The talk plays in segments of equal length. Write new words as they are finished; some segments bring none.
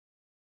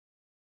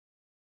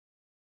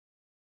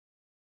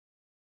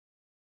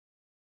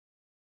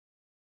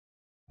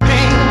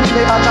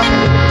they are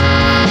nothing.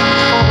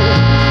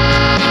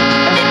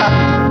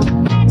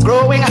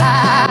 Growing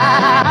high.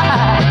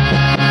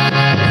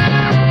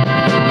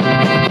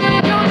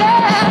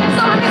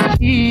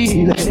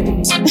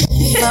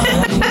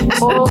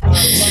 Oh,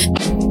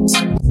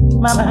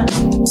 mama,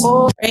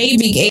 oh,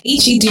 Big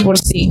H di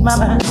borsi.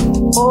 mama,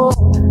 oh,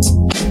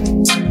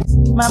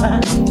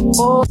 mama,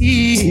 oh,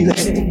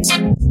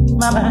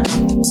 mama,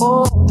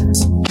 oh,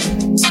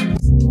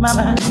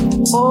 mama,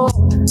 oh,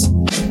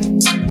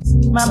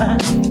 mama,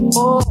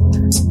 oh,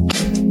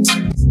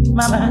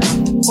 mama,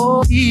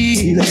 oh,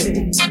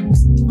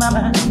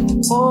 mama,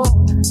 oh,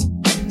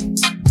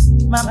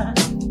 mama,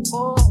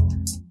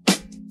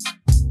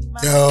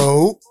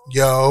 oh.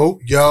 Yo,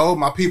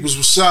 my peoples,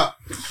 what's up?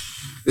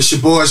 It's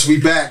your boys,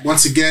 we back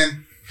once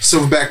again.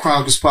 Silverback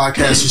Chronicles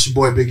Podcast. It's your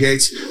boy Big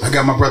H. I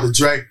got my brother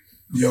Dre.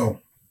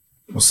 Yo,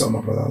 what's up, my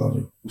brother? I love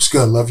you. What's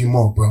good? Love you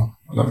more, bro.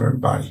 I love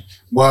everybody.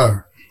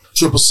 Word.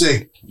 Triple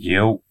C.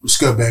 Yo. What's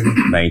good, baby?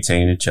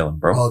 Maintaining and chilling,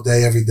 bro. All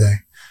day, every day.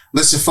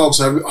 Listen,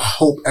 folks, I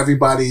hope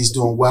everybody's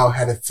doing well.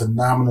 Had a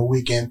phenomenal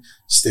weekend.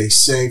 Stay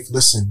safe.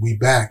 Listen, we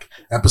back.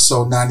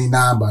 Episode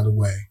 99, by the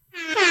way.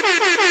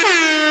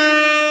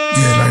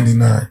 Yeah,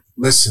 99.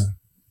 Listen.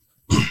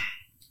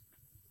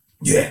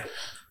 Yeah.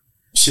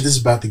 Shit is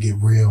about to get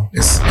real.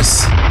 It's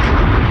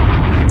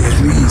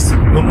please.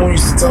 No more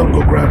used to tell them,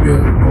 go grab your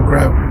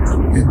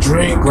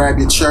drink. Grab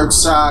your church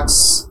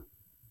socks,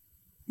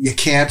 your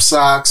camp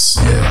socks.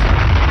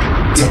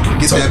 Yeah.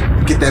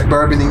 Get that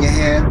bourbon in your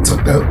hand.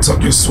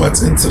 Tuck your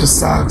sweats into the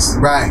socks.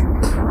 Right.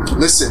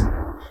 Listen,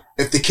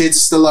 if the kids are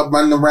still up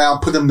running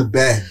around, put them to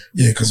bed.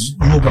 Yeah, because you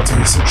about to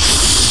get some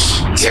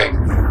shit.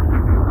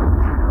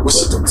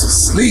 Put them to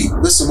sleep.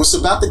 Listen, what's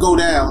about to go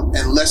down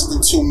in less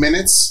than 2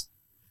 minutes,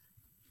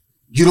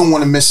 you don't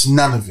want to miss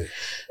none of it.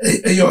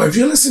 Hey, yo, if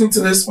you're listening to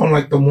this on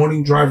like the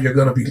morning drive, you're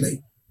going to be late.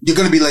 You're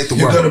going to be late to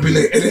work. You're going to be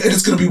late. And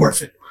it's going to be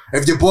worth it.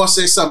 If your boss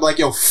says something like,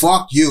 yo,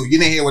 fuck you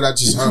didn't hear what I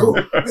just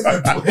heard.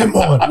 Put him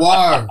on.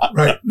 Word.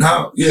 Right.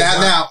 Now,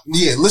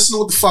 listen to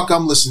what the fuck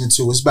I'm listening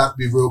to. It's about to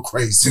be real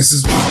crazy. This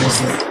is what I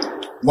was like.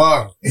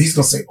 Word. And he's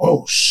going to say,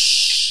 oh,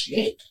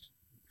 shit.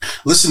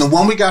 Listen, the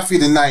one we got for you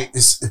tonight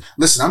is,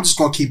 listen, I'm just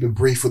going to keep it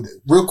brief with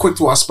it. Real quick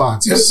to our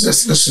sponsors.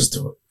 Let's just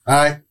do it. All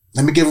right.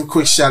 Let me give a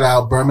quick shout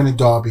out. Berman and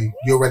Darby.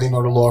 You already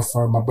know the law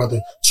firm. My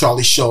brother,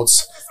 Charlie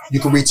Schultz.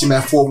 You can reach him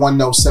at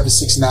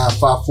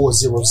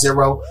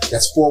 410-769-5400.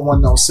 That's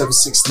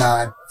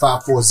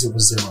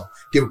 410-769-5400.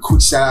 Give a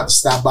quick shout out to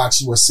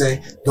Starbucks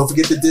USA. Don't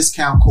forget the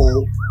discount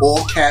code,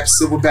 all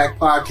caps, Silverback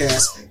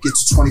Podcast. Get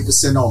you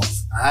 20% off.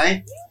 All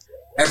right.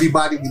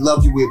 Everybody, we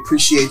love you. We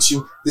appreciate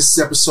you. This is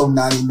episode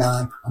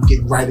 99. I'm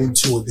getting right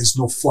into it. There's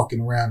no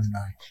fucking around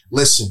tonight.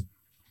 Listen,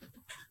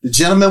 the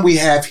gentleman we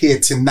have here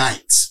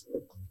tonight,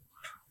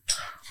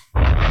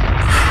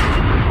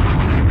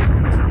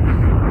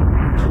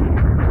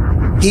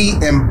 he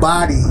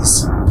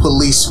embodies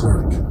police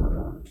work.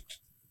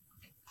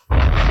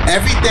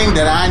 Everything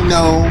that I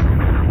know,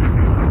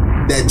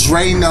 that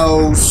Dre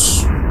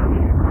knows,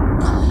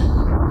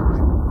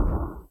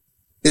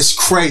 is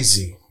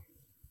crazy.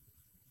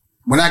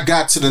 When I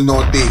got to the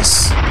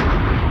Northeast,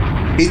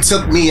 he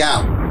took me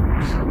out.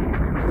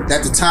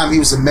 At the time, he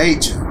was a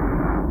major.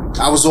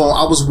 I was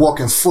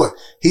walking foot.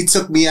 He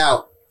took me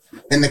out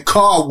in the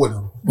car with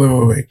him.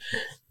 Wait.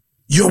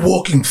 You're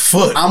walking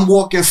foot. I'm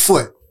walking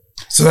foot.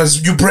 So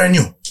that's you brand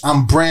new.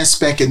 I'm brand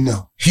spanking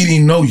new. He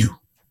didn't know you.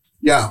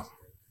 Yo.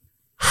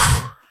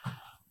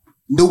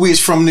 Knew we was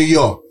from New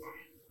York.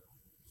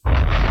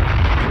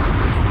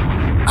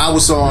 I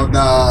was on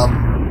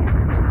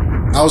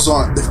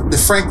the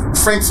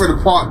Frankfurt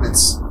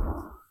Apartments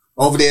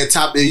over there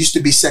top. There used to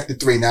be Sector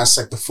 3, now it's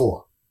Sector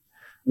 4.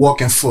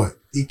 Walking foot.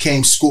 He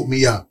came, scooped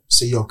me up.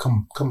 Said, yo,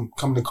 come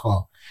to the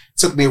car.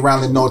 Took me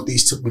around the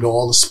Northeast, took me to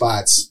all the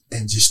spots,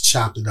 and just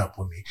chopped it up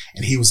with me.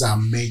 And he was our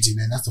major,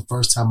 man. That's the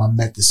first time I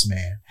met this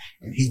man.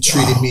 And he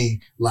treated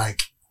me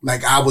like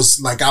I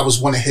was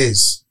one of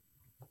his.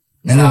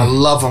 And I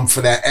love him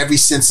for that. Ever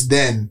since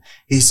then,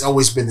 he's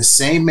always been the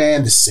same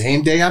man, the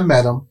same day I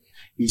met him.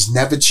 He's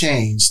never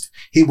changed.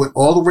 He went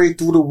all the way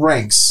through the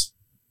ranks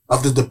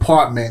of the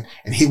department,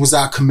 and he was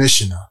our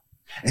commissioner.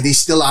 And he's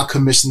still our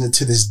commissioner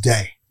to this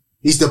day.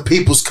 He's the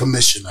people's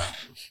commissioner.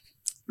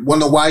 You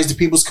want to know why he's the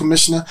people's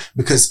commissioner?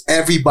 Because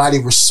everybody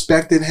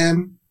respected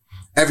him.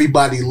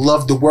 Everybody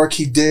loved the work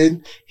he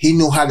did. He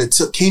knew how to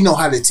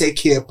take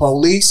care of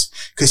police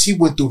because he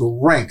went through the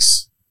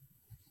ranks.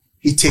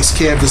 He takes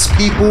care of his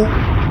people.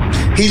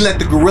 He let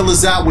the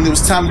guerrillas out when it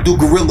was time to do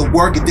guerrilla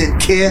work and didn't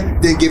care,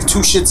 didn't give two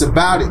shits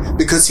about it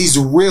because he's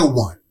a real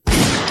one.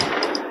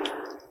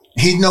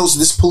 He knows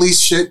this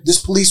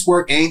police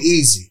work ain't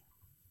easy.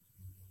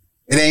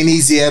 It ain't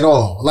easy at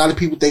all. A lot of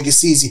people think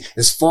it's easy.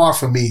 It's far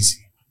from easy.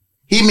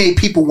 He made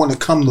people want to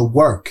come to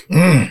work.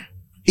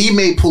 He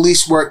made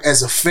police work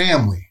as a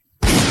family.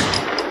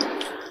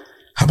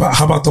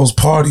 How about those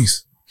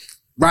parties?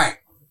 Right.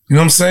 You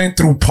know what I'm saying?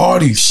 Through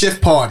parties.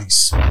 Shift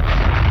parties.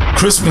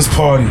 Christmas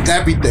parties.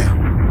 Everything.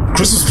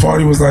 Christmas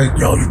party was like,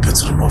 yo, you been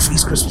to the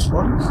Northeast Christmas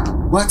party?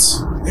 What?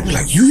 They be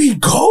like, you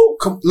eat coke?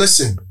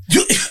 listen.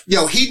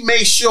 Yo, he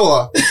made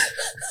sure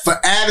for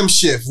Adam's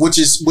shift, which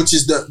is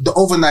the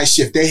overnight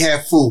shift, they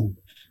had food.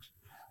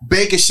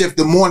 Baker shift,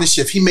 the morning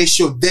shift, he made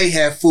sure they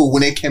had food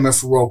when they came in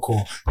for roll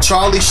call.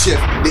 Charlie's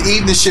shift, the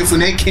evening shift, when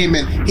they came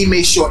in, he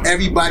made sure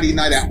everybody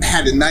night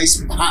had a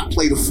nice hot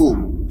plate of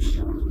food.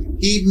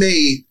 He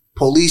made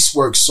police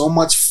work so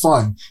much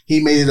fun. He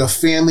made it a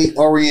family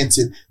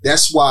oriented.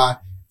 That's why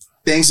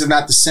things are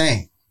not the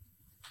same.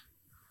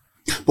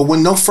 But with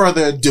no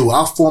further ado,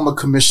 our former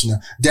commissioner,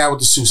 Darryl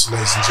DeSouza,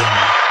 ladies and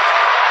gentlemen.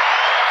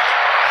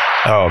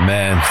 Oh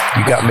man,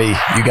 you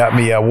got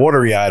me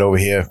watery eyed over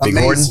here, Big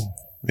Amazing. Gordon.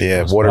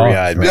 Yeah, watery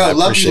eyed, man. Yo, I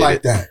love you like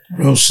it. that.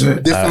 Real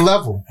shit. Different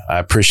level. I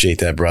appreciate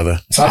that, brother.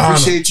 I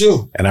appreciate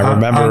you. And I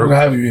Honored to remember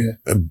have you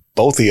here.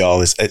 both of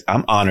y'all.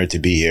 I'm honored to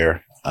be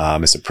here.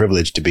 It's a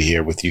privilege to be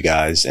here with you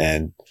guys.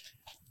 And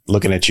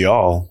looking at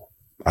y'all,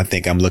 I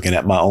think I'm looking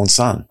at my own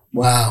son.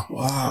 Wow.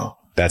 Wow.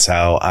 That's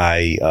how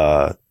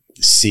I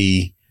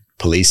see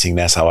policing.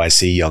 That's how I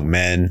see young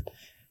men.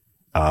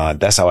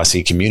 That's how I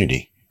see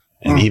community.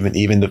 And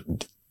even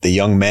the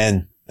young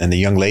men and the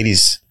young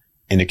ladies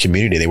in the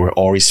community, they were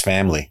always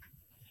family.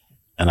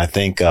 And I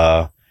think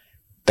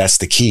that's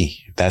the key.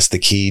 That's the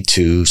key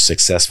to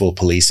successful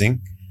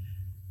policing.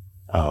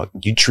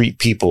 You treat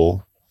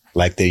people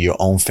like they're your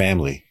own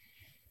family.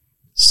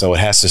 So it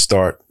has to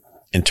start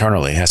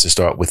internally. It has to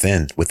start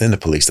within the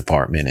police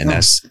department. And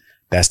that's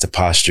the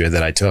posture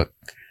that I took.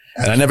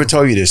 And I never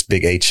told you this,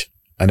 Big H.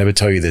 I never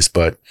told you this,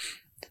 but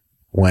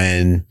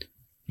when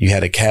you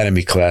had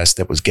academy class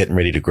that was getting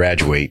ready to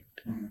graduate,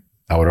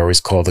 I would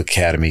always call the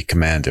academy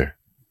commander.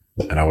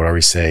 And I would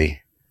always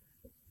say,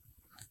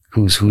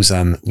 who's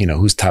on,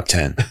 who's top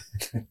 10?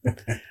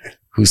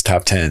 Who's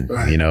top 10?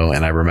 Right.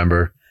 And I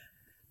remember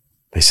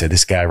they said,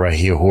 this guy right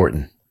here,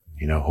 Horton,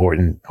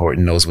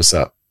 Horton knows what's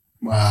up.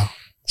 Wow.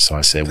 So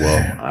I said,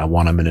 well, I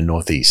want him in the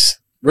Northeast.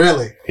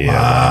 Really? Yeah.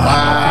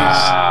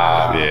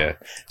 Wow. Yeah.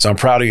 So I'm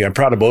proud of you. I'm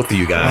proud of both of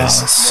you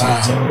guys.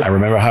 Wow. I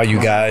remember how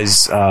you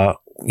guys,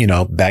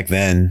 back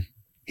then,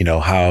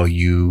 how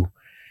you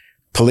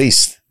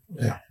policed.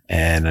 Yeah.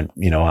 And,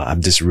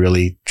 I'm just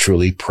really,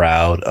 truly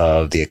proud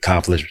of the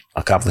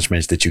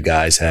accomplishments that you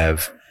guys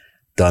have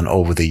done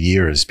over the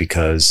years,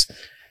 because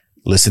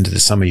listening to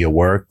some of your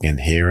work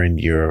and hearing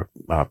your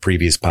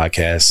previous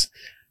podcasts,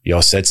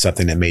 y'all said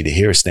something that made the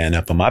hair stand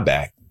up on my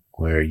back,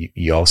 where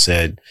y'all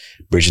said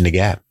bridging the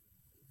gap,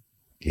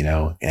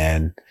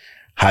 and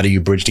how do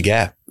you bridge the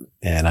gap?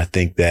 And I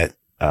think that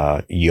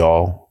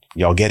y'all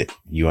get it.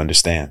 You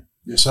understand.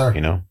 Yes, sir.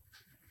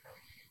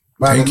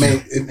 Thank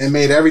It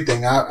made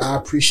everything. I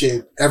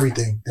appreciate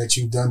everything that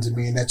you've done to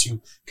me and that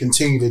you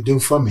continue to do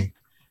for me.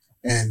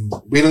 And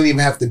we don't even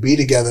have to be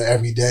together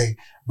every day,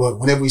 but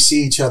whenever we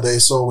see each other,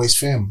 it's always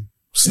family.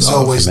 It's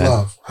always Amen.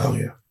 love. Hell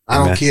yeah. I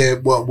don't Amen.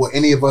 care what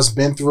any of us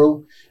been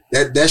through.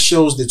 That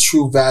shows the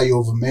true value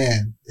of a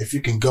man. If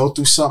you can go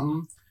through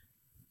something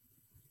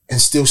and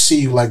still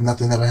see you like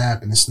nothing ever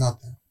happened, it's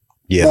nothing.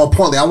 Yeah. More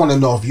importantly, I want to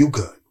know if you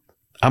good.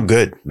 I'm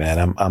good, man.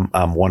 I'm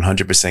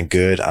 100%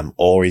 good. I'm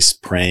always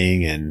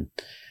praying and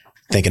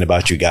thinking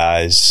about you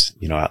guys.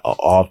 I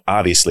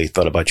obviously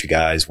thought about you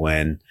guys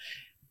when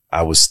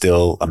I was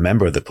still a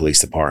member of the police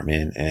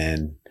department.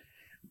 And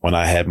when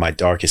I had my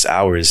darkest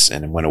hours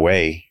and went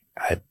away,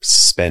 I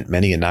spent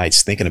many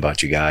nights thinking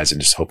about you guys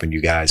and just hoping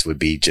you guys would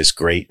be just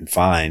great and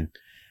fine.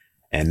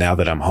 And now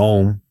that I'm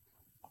home,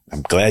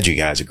 I'm glad you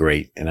guys are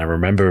great. And I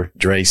remember,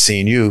 Dre,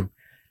 seeing you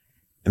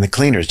in the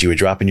cleaners. You were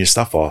dropping your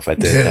stuff off at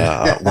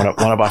the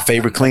one of our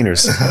favorite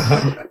cleaners.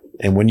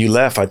 And when you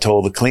left, I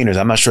told the cleaners,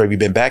 I'm not sure if you've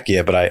been back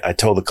yet, but I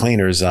told the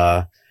cleaners,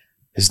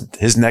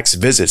 his next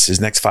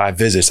 5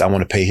 visits, I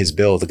want to pay his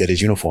bill to get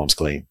his uniforms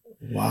clean.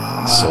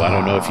 Wow. So I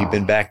don't know if you've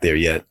been back there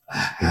yet.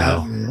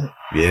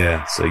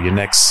 Yeah. So your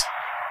next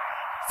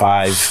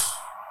 5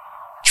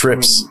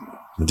 trips,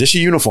 just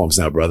your uniforms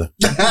now, brother.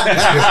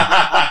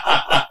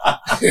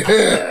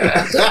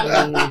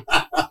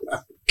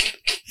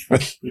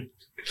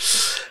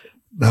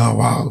 No,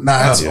 wow.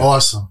 Nah, that's Yeah.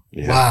 awesome.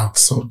 Yeah. Wow.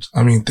 So,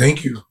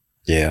 thank you.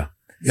 Yeah.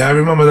 Yeah, I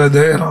remember that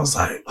day and I was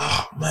like,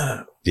 oh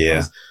man.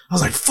 Yeah. I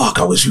was like, fuck,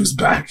 I wish he was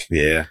back.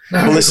 Yeah.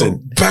 Now Well, I listen.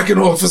 go back in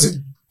the office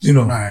and,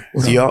 Right.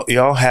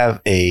 Y'all have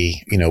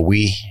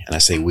we, and I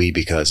say we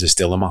because it's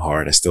still in my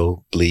heart. I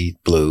still bleed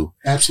blue.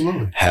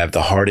 Absolutely. Have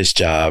the hardest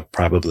job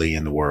probably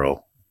in the world.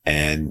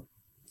 And,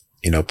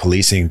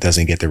 policing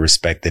doesn't get the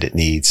respect that it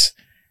needs.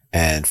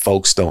 And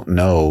folks don't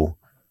know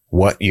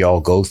what y'all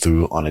go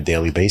through on a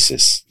daily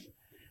basis.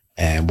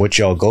 And what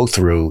y'all go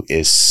through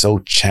is so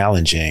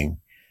challenging.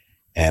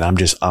 And I'm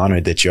just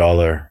honored that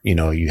y'all are,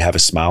 you have a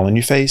smile on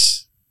your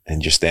face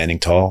and you're standing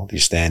tall. You're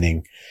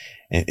standing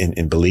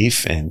in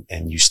belief and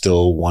you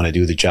still want to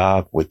do the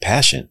job with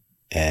passion.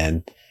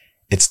 And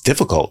it's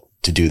difficult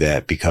to do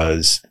that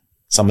because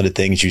some of the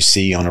things you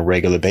see on a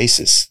regular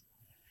basis.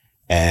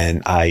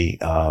 And I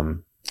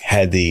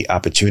had the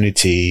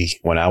opportunity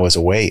when I was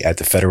away at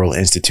the federal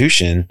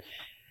institution.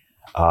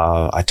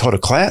 I taught a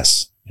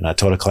class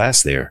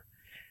there.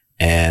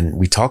 And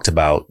we talked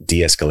about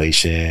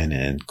de-escalation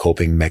and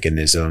coping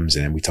mechanisms.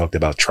 And we talked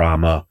about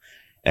trauma.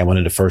 And one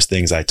of the first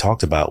things I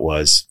talked about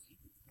was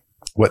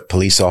what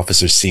police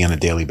officers see on a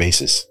daily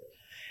basis.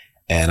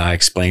 And I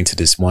explained to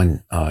this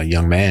one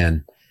young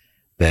man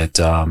that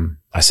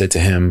I said to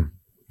him,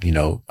 you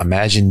know,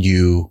 imagine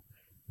you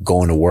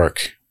going to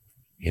work,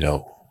 you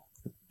know,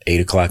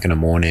 8 o'clock in the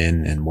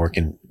morning and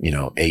working, you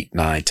know, 8,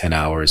 9, 10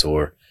 hours,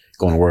 or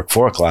going to work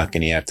 4 o'clock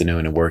in the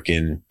afternoon and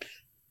working,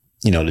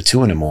 you know, to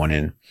 2 in the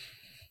morning.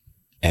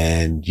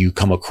 And you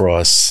come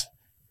across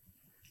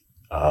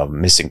a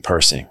missing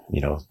person, you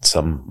know,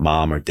 some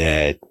mom or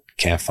dad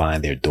can't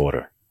find their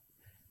daughter.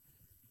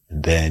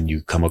 And then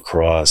you come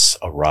across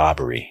a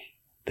robbery.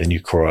 Then you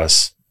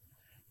cross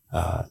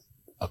a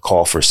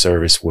call for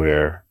service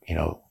where, you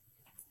know,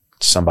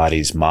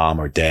 somebody's mom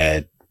or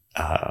dad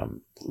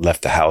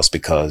left the house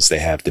because they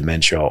have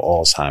dementia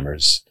or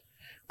Alzheimer's,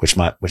 which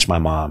my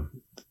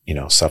mom, you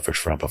know, suffered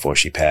from before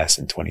she passed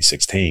in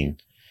 2016.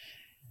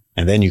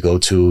 And then you go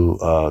to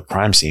a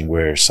crime scene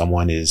where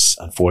someone is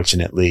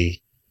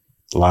unfortunately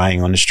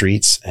lying on the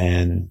streets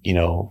and, you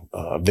know,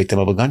 a victim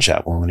of a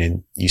gunshot wound.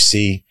 And you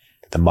see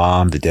the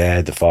mom, the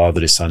dad, the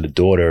father, the son, the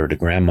daughter, the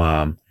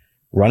grandmom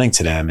running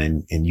to them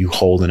and you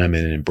holding them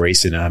and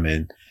embracing them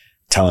and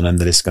telling them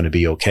that it's going to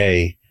be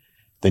okay.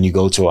 Then you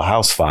go to a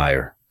house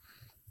fire.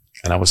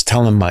 And I was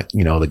telling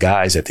the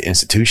guys at the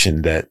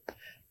institution that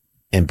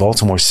in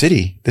Baltimore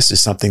City, this is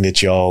something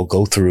that y'all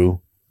go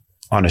through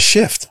on a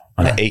shift,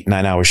 on an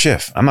 8-9 hour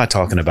shift. I'm not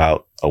talking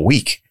about a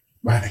week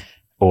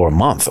or a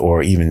month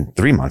or even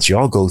 3 months.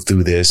 Y'all go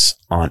through this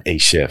on a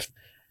shift,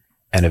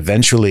 and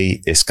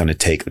eventually it's going to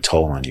take a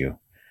toll on you.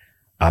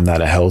 I'm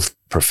not a health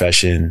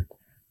profession,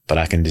 but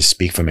I can just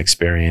speak from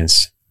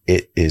experience.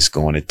 It is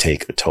going to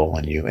take a toll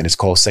on you, and it's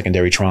called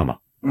secondary trauma.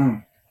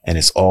 And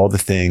it's all the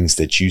things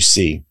that you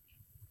see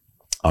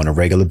on a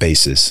regular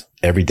basis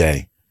every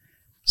day.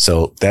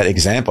 So that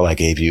example I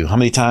gave you, how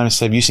many times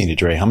have you seen it,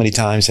 Dre? How many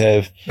times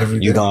have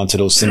you gone to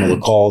those similar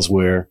calls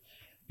where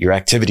your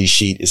activity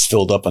sheet is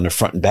filled up on the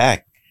front and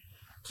back?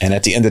 And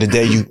at the end of the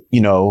day,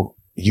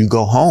 you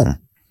go home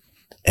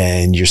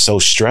and you're so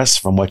stressed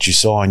from what you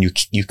saw and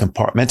you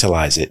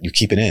compartmentalize it. You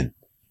keep it in.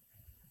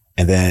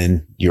 And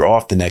then you're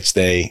off the next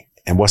day.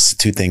 And what's the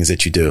two things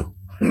that you do?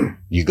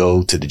 You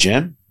go to the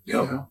gym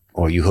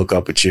or you hook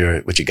up with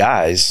your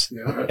guys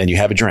and you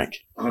have a drink.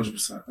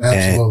 100%.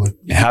 Absolutely.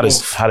 And how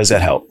does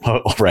that help?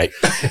 Right.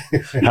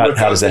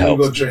 How does that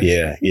help?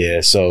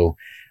 Yeah. So,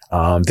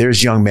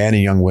 there's young men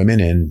and young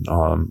women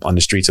on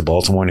the streets of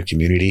Baltimore in the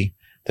community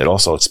that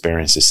also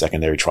experience this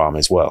secondary trauma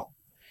as well.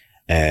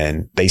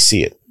 And they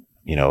see it,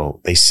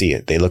 they see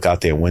it. They look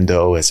out their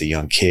window as a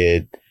young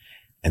kid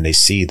and they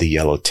see the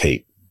yellow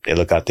tape. They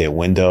look out their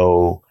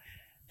window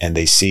and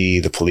they see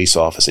the police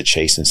officer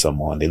chasing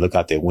someone. They look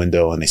out their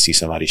window and they see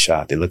somebody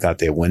shot. They look out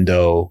their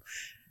window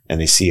and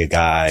they see a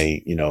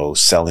guy,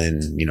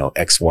 selling,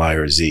 X, Y,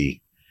 or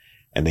Z.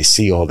 And they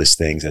see all these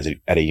things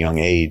at a young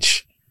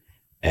age,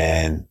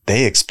 and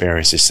they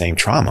experience the same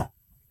trauma.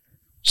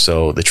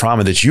 So the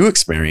trauma that you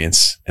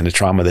experience and the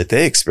trauma that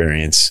they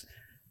experience,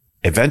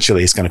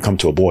 eventually it's going to come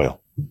to a boil.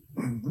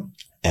 Mm-hmm.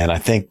 And I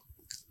think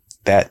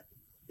that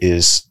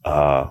is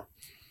a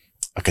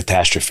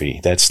catastrophe.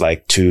 That's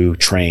like two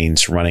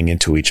trains running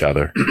into each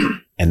other,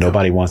 and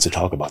nobody wants to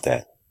talk about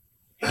that.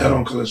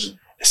 Head-on collision.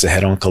 It's a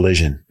head-on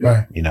collision,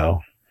 right?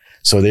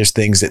 So there's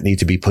things that need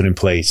to be put in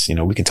place.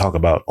 We can talk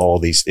about all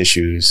these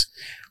issues,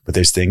 but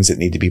there's things that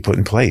need to be put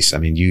in place. I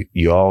mean,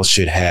 you all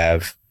should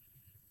have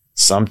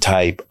some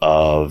type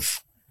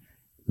of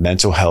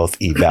mental health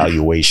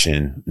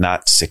evaluation,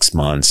 not 6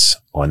 months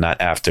or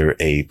not after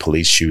a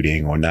police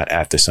shooting or not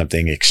after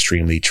something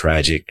extremely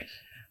tragic.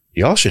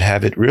 Y'all should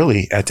have it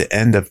really at the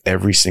end of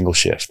every single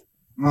shift.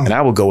 And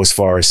I would go as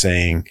far as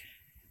saying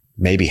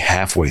maybe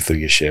halfway through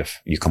your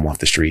shift, you come off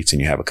the streets and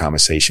you have a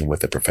conversation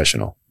with a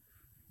professional.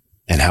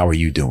 And how are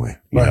you doing?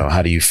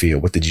 How do you feel?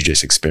 What did you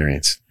just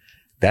experience?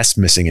 That's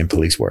missing in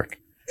police work.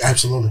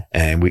 Absolutely.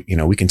 And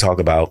we can talk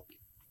about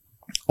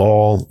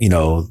all,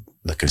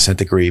 the consent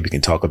decree. We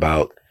can talk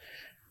about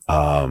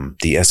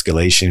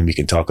de-escalation. We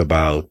can talk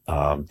about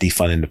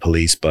defunding the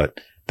police, but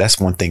that's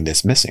one thing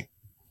that's missing.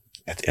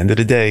 At the end of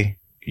the day,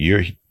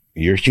 you're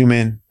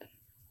human,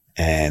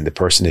 and the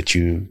person that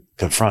you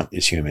confront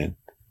is human.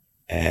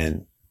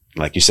 And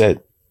like you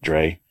said,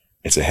 Dre,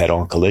 it's a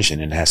head-on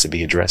collision and it has to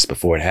be addressed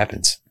before it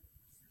happens.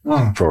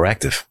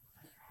 Proactive.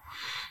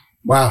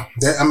 Wow.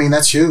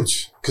 That's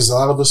huge, because a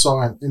lot of us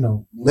aren't,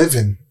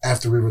 living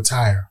after we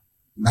retire,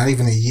 not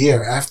even a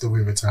year after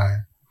we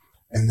retire.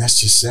 And that's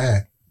just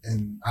sad.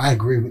 And I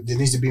agree. There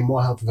needs to be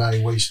more health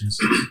evaluations.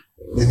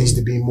 There needs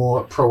to be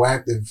more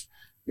proactive,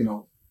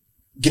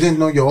 getting to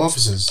know your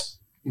officers,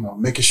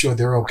 making sure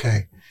they're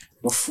okay.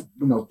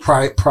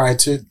 Prior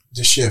to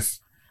the shift,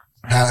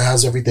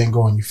 how's everything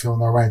going? You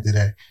feeling all right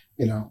today?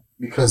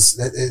 Because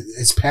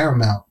it's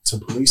paramount to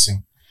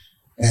policing.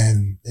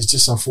 And it's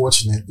just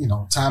unfortunate,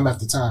 time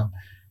after time,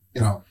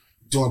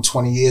 doing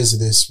 20 years of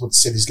this, what the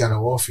city's got to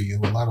offer you,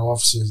 a lot of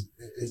officers,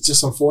 it's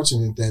just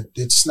unfortunate that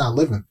they're just not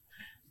living.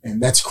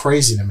 And that's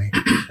crazy to me.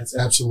 That's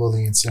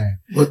absolutely insane.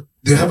 But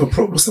they have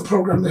what's the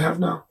program they have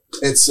now?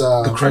 It's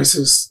The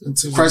crisis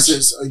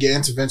intervention.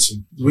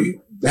 intervention. We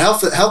The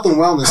health and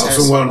wellness. Health has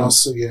and something wellness.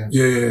 else, so yeah.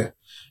 Yeah.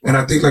 And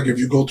I think like if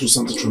you go through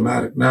something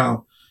traumatic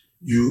now,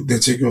 they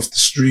take you off the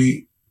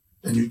street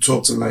and you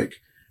talk to like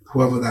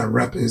whoever that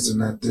rep is in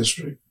that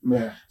district.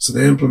 Yeah. So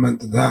they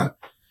implemented that.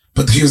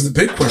 But here's the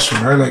big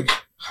question, right? Like,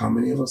 how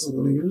many of us are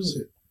going to use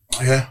it?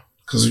 Yeah.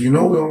 Because we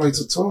don't like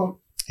to talk.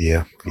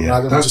 Yeah. I'm Yeah.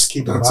 not gonna just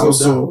keep it That's bottled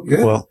also, up.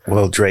 yeah.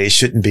 Well, Dre, it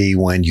shouldn't be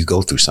when you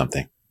go through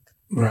something.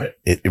 Right.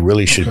 It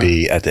really should Okay.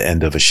 be at the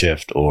end of a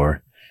shift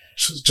or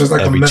Just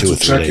like a every 2 mental or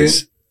 3 check-in.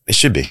 days. It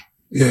should be.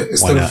 Yeah.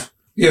 not?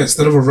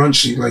 Instead of a run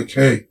sheet, like,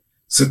 hey,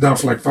 sit down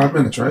for like 5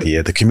 minutes, right?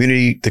 Yeah. The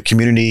community,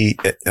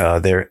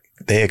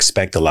 they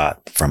expect a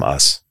lot from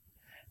us.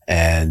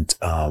 And,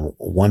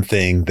 one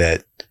thing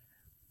that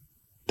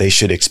they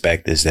should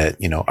expect is that,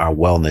 our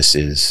wellness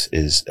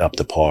is up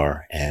to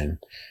par and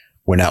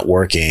we're not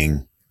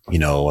working, a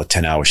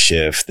 10-hour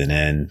shift and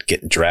then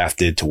getting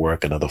drafted to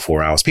work another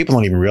 4 hours. People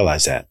don't even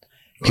realize that.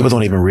 People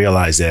don't even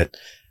realize that.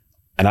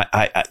 And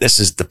I this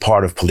is the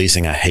part of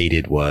policing I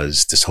hated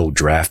was this whole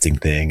drafting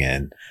thing.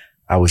 And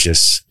I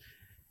was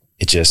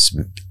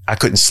I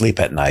couldn't sleep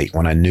at night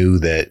when I knew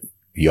that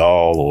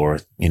y'all or,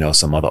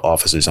 some other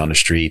officers on the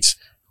streets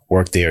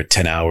worked their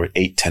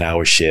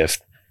 10-hour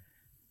shift.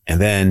 And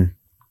then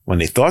when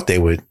they thought they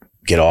would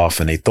get off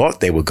and they thought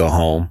they would go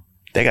home,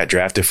 they got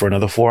drafted for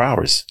another 4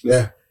 hours.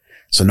 Yeah.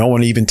 So no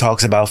one even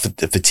talks about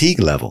the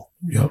fatigue level.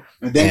 Yep.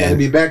 And then gotta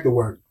be back to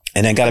work.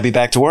 And then got to be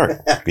back to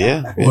work.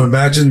 Yeah. Or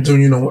imagine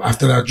doing,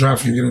 after that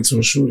draft, you get into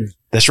a shooting.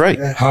 That's right.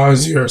 How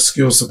is your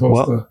skill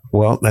supposed to?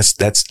 Well,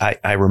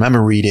 I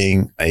remember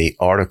reading a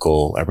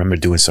article. I remember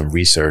doing some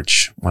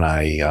research when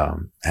I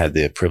had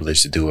the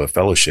privilege to do a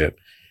fellowship,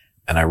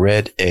 and I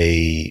read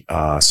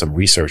some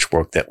research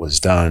work that was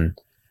done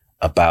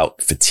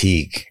about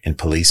fatigue in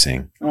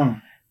policing.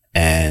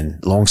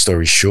 And long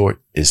story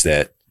short is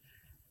that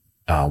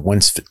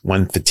when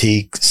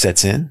fatigue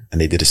sets in,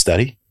 and they did a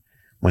study,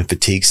 when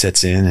fatigue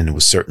sets in, and it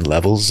was certain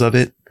levels of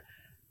it,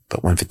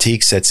 but when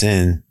fatigue sets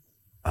in,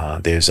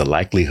 there's a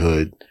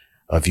likelihood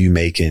of you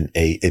making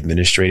a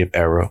administrative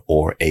error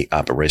or a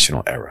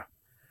operational error.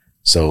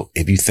 So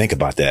if you think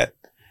about that,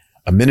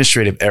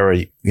 administrative error,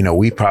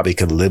 we probably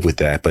could live with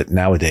that, but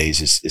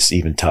nowadays it's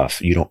even tough.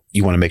 You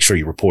want to make sure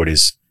your report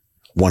is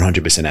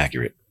 100%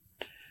 accurate.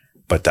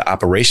 But the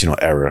operational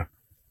error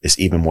is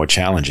even more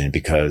challenging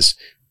because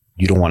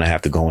you don't want to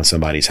have to go in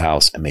somebody's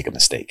house and make a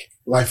mistake.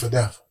 Life or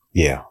death.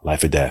 Yeah.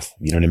 Life or death.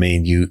 You know what I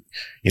mean?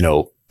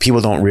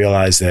 People don't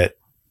realize that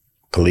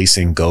police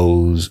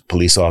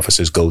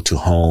officers go to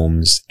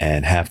homes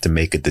and have to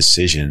make a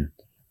decision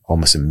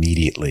almost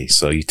immediately.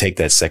 So you take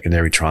that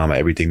secondary trauma,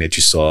 everything that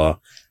you saw,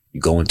 you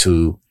go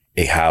into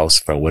a house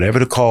for whatever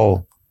the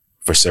call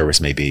for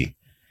service may be,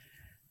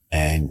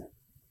 and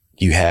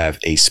you have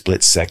a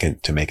split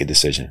second to make a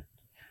decision.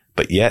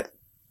 But yet,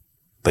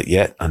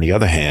 on the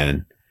other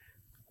hand,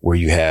 where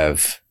you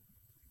have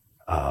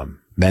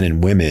men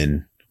and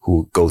women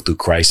who go through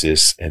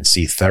crisis and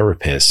see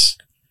therapists,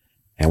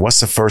 and what's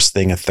the first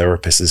thing a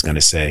therapist is going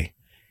to say?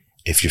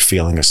 If you're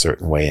feeling a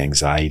certain way,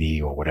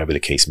 anxiety or whatever the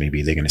case may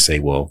be, they're going to say,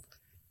 well,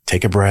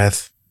 take a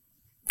breath,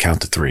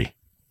 count to 3.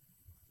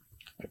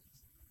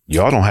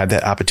 Y'all don't have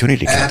that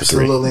opportunity to count to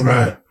 3. Absolutely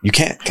not. You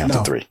can't count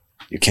to 3.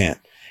 You can't.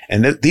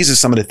 And these are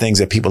some of the things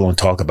that people don't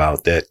talk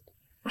about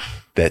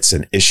that's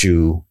an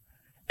issue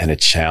and a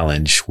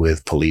challenge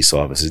with police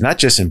officers, not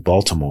just in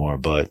Baltimore,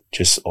 but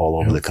just all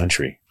over the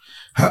country.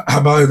 How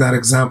about that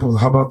example?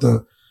 How about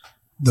the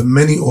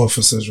many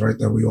officers, right,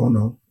 that we all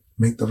know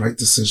make the right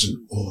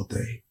decision all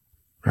day,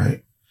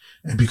 right?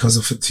 And because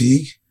of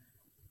fatigue,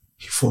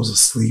 he falls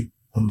asleep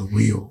on the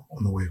wheel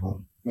on the way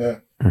home. Yeah.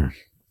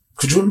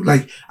 Could you,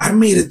 I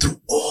made it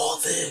through all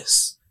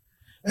this.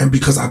 And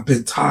because I've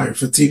been tired,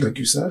 fatigue, like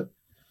you said,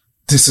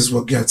 this is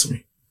what gets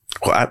me.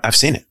 Well, I've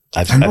seen it.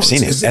 I've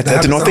seen it That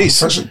at the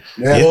Northeast.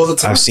 All the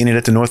time. I've seen it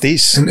at the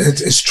Northeast. And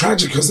it's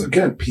tragic because,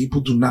 again,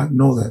 people do not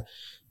know that.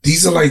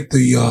 These are like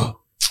the,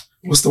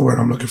 what's the word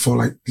I'm looking for?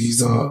 Like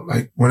these are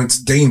like when it's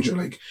danger,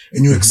 and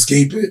you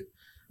escape it.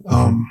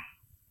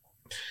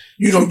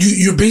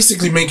 You're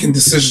basically making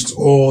decisions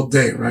all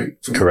day, right?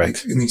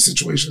 Correct. In these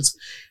situations,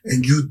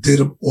 and you did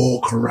them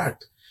all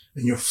correct,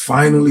 and you're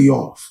finally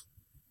off.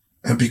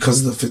 And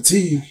because of the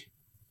fatigue,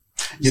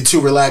 you're too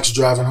relaxed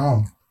driving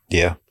home.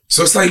 Yeah.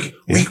 So it's like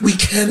we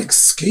can't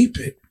escape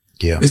it.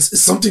 Yeah. It's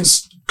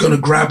something's gonna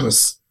grab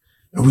us,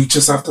 and we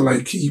just have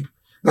to keep.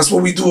 That's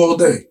what we do all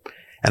day.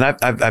 And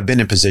I've been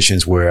in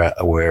positions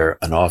where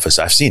an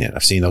officer, I've seen it.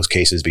 I've seen those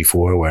cases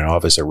before where an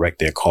officer wrecked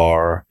their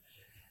car.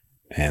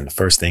 And the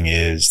first thing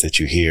is that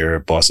you hear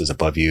bosses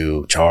above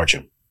you, charge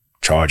him.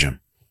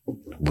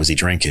 Was he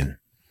drinking?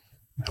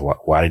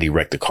 Why did he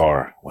wreck the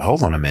car? Well,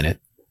 hold on a minute.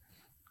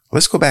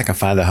 Let's go back and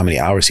find out how many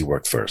hours he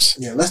worked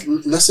first. Yeah.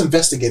 Let's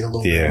investigate a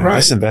little bit. Yeah. Right.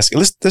 Let's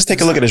investigate. Let's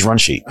take a look at his run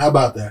sheet. How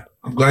about that?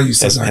 I'm glad you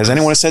said that. Has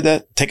anyone said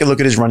that? Take a look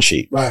at his run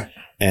sheet. Right.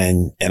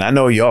 And I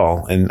know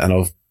y'all, and I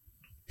know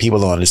people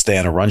don't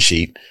understand a run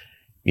sheet.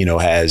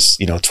 has,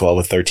 12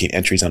 or 13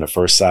 entries on the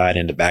first side,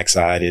 and the back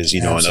side is,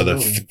 another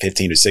Absolutely.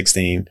 15 or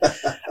 16.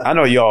 I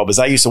know y'all, because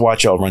I used to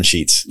watch y'all run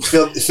sheets.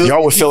 Y'all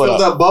would fill it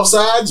filled up both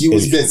sides, you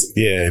was busy.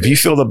 Yeah. If you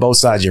filled up both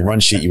sides of your run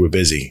sheet, you were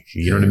busy.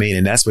 You know what I mean?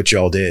 And that's what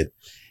y'all did.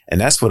 And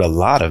that's what a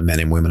lot of men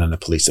and women in the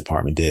police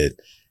department did.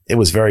 It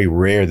was very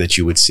rare that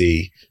you would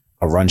see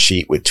a run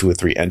sheet with 2 or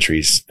 3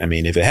 entries. I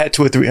mean, if it had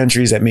 2 or 3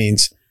 entries, that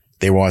means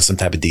they were on some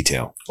type of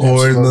detail.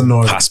 Or in the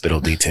north. Hospital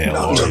detail.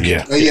 No, or,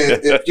 yeah.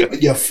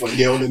 Yeah,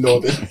 on the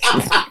northern.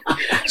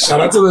 Shout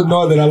out to the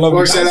northern. I love Or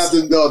you shout guys. out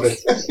to the northern.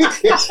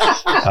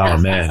 Oh,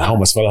 man. I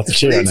almost fell out the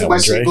chair on Ain't that too one,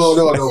 much shit Dre. going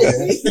on over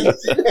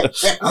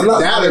there. I'm not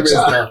Now there is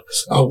though.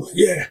 Oh,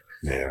 yeah.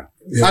 Yeah.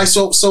 All right,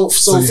 so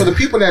yeah. for the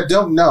people that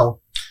don't know,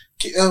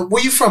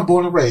 where you from,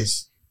 born and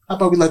raised? How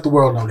about we let the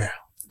world know that?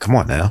 Come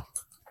on now.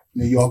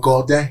 New York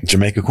all day.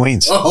 Jamaica,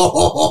 Queens.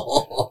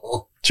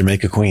 Oh.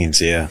 Jamaica,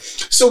 Queens. Yeah.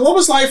 So what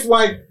was life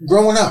like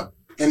growing up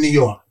in New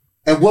York?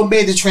 And what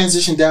made the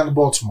transition down to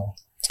Baltimore?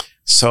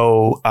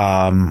 So,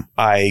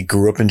 I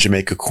grew up in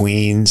Jamaica,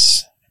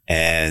 Queens,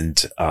 and,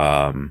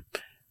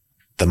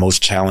 the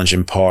most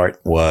challenging part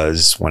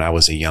was when I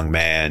was a young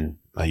man,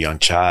 a young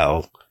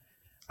child.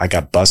 I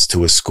got bused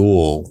to a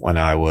school when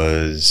I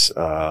was,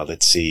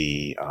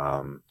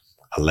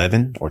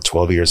 11 or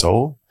 12 years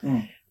old,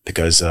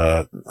 because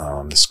the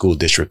school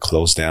district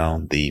closed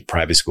down the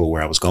private school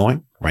where I was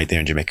going, right there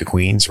in Jamaica,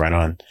 Queens, right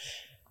on.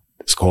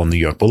 It's called New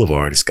York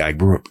Boulevard. It's Guy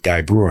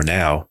Brewer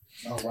now.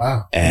 Oh,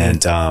 wow.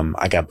 And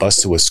I got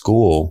bused to a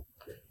school,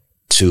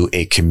 to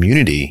a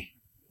community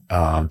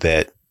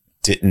that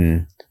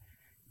didn't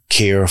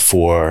care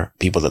for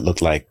people that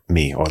looked like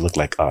me or looked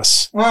like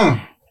us.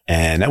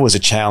 And that was a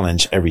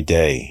challenge every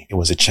day. It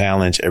was a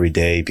challenge every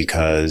day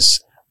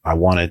because I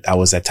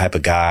was that type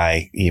of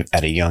guy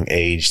at a young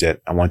age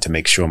that I wanted to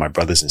make sure my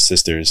brothers and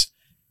sisters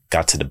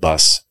got to the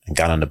bus and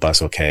got on the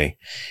bus okay.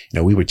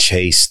 We were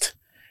chased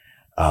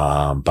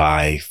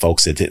by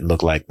folks that didn't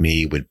look like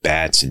me with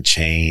bats and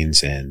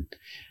chains and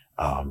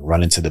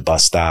running to the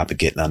bus stop and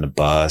getting on the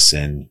bus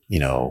and,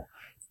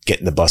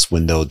 getting the bus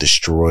window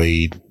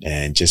destroyed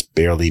and just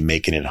barely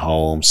making it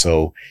home.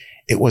 So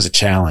it was a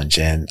challenge.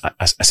 And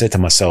I said to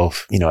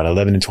myself, at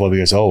 11 and 12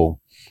 years old,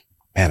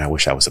 man, I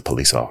wish I was a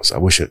police officer. I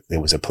wish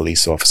there was a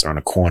police officer on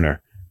a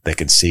corner that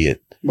could see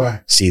it,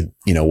 Right. see,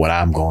 what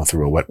I'm going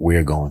through or what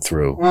we're going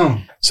through.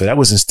 So that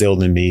was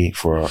instilled in me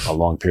for a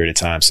long period of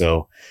time.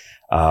 So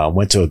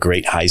went to a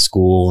great high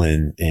school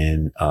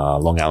in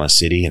Long Island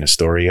City in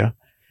Astoria,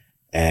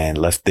 and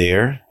left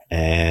there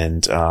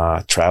and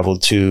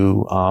traveled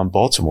to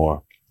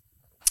Baltimore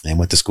and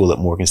went to school at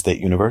Morgan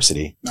State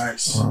University.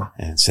 Nice.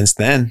 And since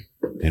then,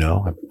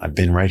 I've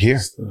been right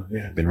here.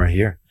 I've been right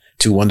here.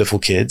 2 wonderful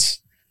kids.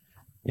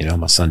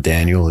 My son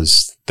Daniel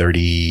is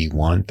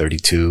 31,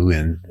 32,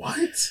 and What?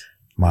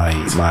 my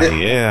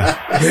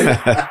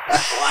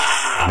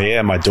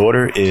my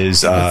daughter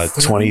is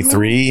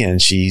 23,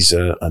 and she's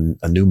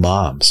a new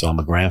mom. So I'm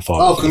a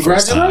grandfather. Oh, for the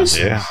first time.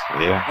 congratulations.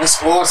 Yeah.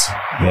 That's awesome.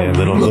 Yeah,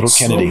 little looks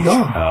so Kennedy.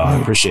 young. I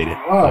appreciate it.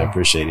 Wow. I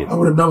appreciate it. I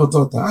would have never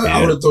thought that. I Yeah.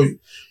 would have thought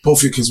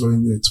both your kids were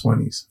in their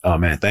 20s. Oh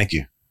man, thank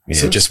you. Yeah,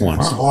 So- just one.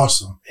 That's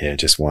awesome. Yeah,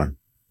 just one.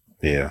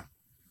 Yeah.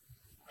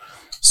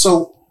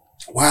 So,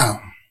 wow.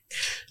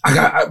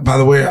 By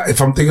the way,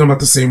 if I'm thinking about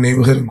the same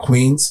neighborhood in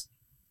Queens,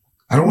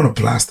 I don't want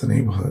to blast the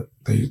neighborhood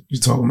that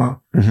you're talking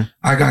about. Mhm.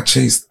 I got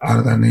chased out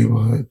of that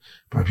neighborhood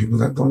by people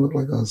that don't look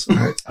like us,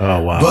 right?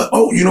 Oh wow. But,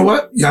 you know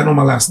what? Y'all know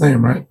my last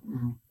name, right?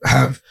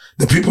 Have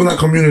the people in that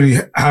community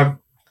have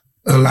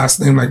a last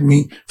name like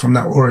me from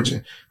that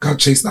origin. Got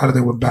chased out of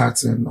there with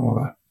bats and all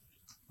that.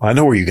 I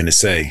know what you're gonna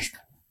say.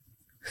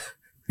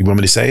 You want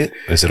me to say it?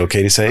 Is it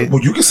okay to say it?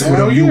 Well, you can say Hell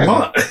whatever you yeah.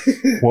 want.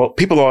 Well,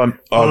 people are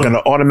going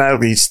to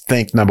automatically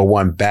think, number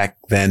one, back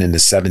then in the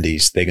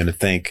 70s, they're going to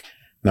think,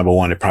 number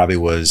one, it probably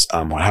was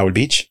Howard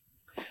Beach.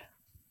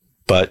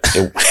 But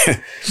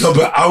No,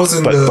 but I was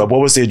in but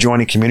what was the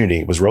adjoining community?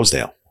 It was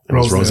Rosedale. It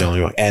was Rosedale. Rosedale, New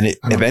York. And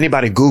I know. if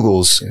anybody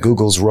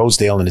Googles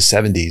Rosedale in the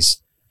 70s,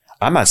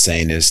 I'm not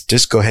saying this,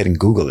 just go ahead and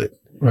Google it.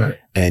 right.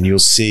 And you'll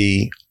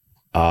see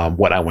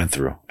what I went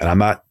through. And I'm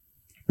not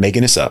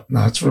making this up,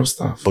 No, it's real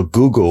stuff. but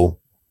Google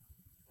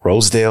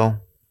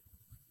Rosedale,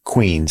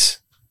 Queens,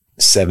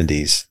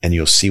 70s, and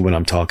you'll see what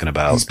I'm talking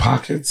about. These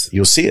pockets.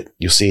 You'll see it.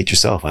 You'll see it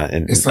yourself.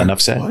 And It's like, enough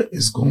said. what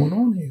is going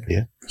on here?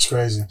 Yeah. It's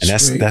crazy.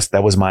 And Straight.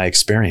 that was my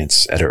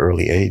experience at an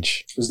early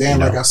age. Because they ain't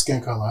You like know. our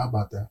skin color. How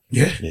about that?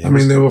 Yeah. Yeah. I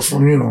mean, they were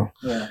from,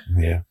 Yeah.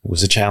 Yeah. It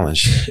was a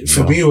challenge. you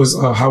for know. me, it was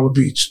Howard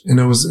Beach, and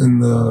it was in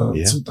the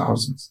Yeah.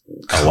 2000s.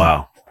 Oh,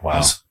 wow.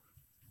 Wow.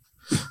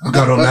 I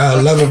got on that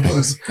 11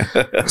 bus.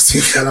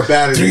 Got a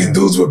battery. Three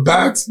dudes with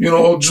bats,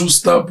 all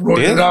juiced up,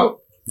 rolling Yeah. it out.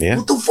 Yeah.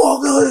 What the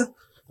fuck?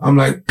 I'm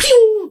like,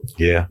 pew!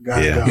 Yeah.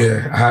 Gotta Yeah. go.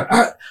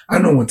 Yeah, I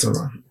know when to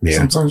run. Yeah.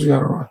 Sometimes you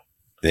gotta run.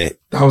 Yeah.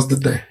 That was the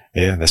day.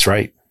 Yeah. That's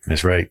right.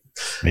 That's right.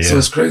 Yeah. So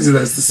it's crazy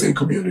that it's the same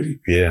community.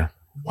 Yeah.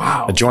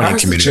 Wow. Adjoining That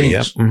has to community.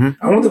 Yeah. change. hmm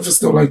I wonder if it's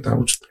still like that.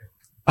 What you think?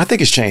 I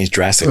think it's changed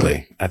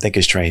drastically. I think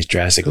it's changed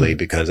drastically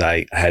because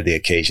I had the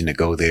occasion to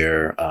go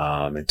there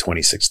in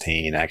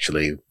 2016.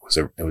 Actually,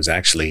 it was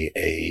actually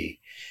a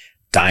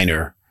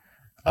diner.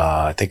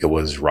 I think it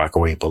was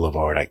Rockaway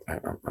Boulevard.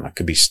 I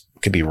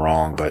could be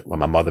wrong, but when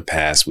my mother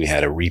passed, we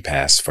had a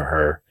repast for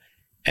her,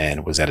 and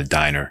it was at a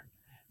diner,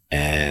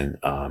 and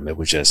it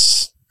was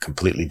just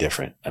completely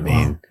different. I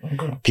mean,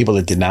 people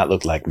that did not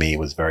look like me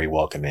was very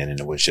welcoming, and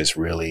it was just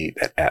really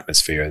that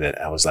atmosphere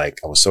that I was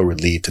so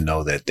relieved to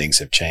know that things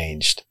have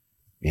changed,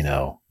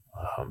 at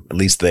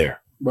least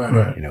there.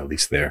 Right. At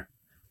least there.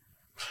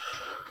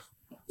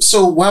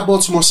 So why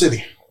Baltimore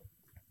City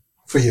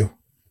for you?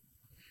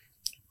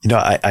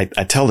 I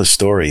tell the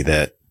story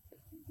that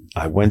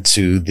I went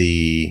to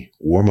the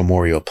War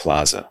Memorial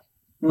Plaza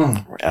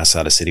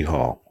outside of City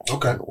Hall,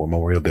 War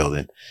Memorial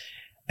Building,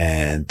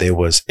 and there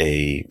was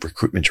a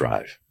recruitment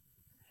drive,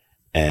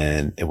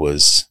 and it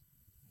was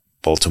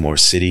Baltimore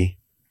City,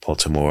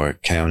 Baltimore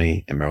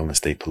County, and Maryland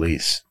State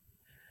Police.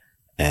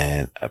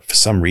 And for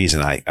some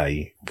reason,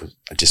 I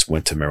just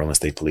went to Maryland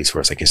State Police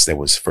first. I guess that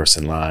was first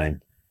in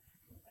line.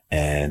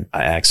 And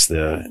I asked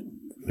the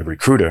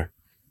recruiter,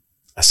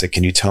 I said,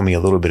 can you tell me a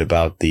little bit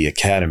about the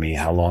academy,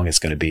 how long it's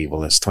going to be?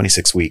 Well, it's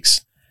 26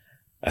 weeks.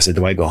 I said,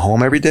 do I go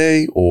home every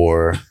day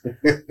or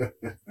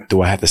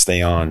do I have to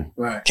stay on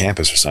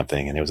campus or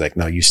something? And it was like,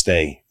 no, you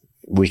stay.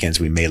 Weekends,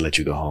 we may let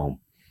you go home.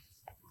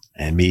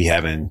 And me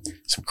having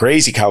some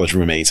crazy college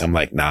roommates, I'm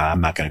like, nah,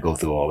 I'm not going to go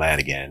through all that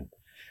again.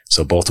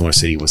 So Baltimore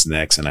City was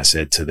next. And I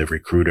said to the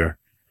recruiter,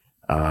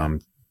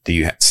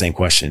 same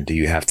question, do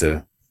you have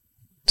to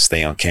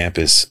stay on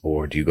campus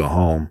or do you go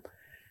home?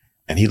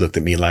 And he looked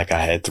at me like I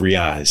had three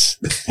eyes.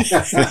 He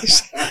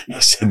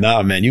said,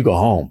 nah, man, you go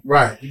home.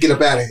 Right. You get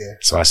up out of here.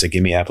 So I said,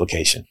 give me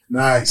application.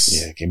 Nice.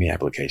 Yeah, give me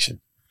application.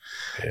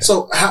 Yeah.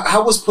 So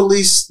how was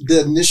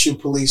the initial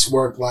police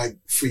work like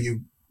for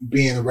you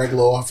being a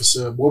regular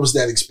officer? What was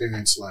that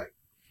experience like?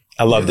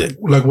 I loved it.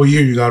 Like what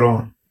year you got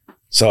on?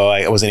 So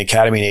I was in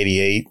academy in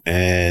 88.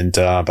 And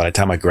by the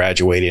time I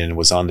graduated and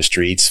was on the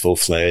streets full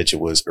fledged, it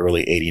was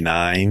early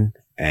 89.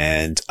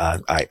 And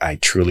I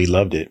truly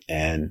loved it.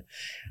 And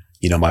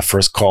my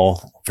first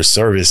call for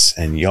service,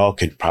 and y'all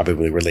could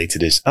probably relate to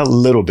this a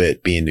little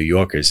bit being New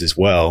Yorkers as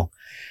well.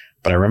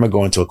 But I remember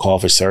going to a call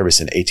for service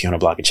in 1800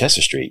 block of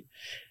Chester Street.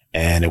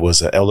 And it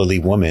was an elderly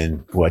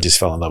woman who I just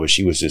fell in love with.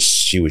 She was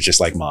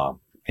just like mom,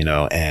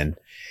 and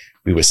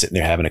we were sitting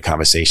there having a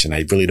conversation.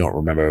 I really don't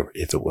remember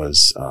if it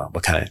was,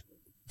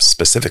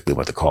 specifically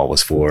what the call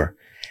was for,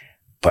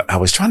 but I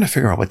was trying to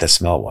figure out what that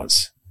smell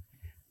was.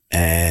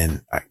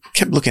 And I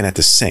kept looking at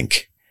the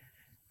sink,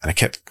 and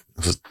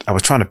I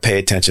was trying to pay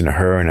attention to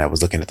her, and I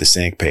was looking at the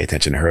sink, pay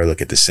attention to her, look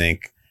at the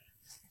sink.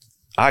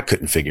 I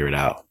couldn't figure it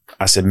out.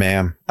 I said,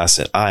 ma'am,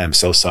 I am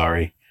so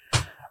sorry.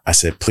 I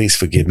said, please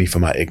forgive me for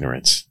my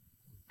ignorance.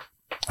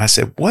 I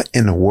said, what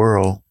in the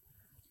world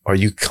are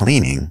you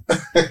cleaning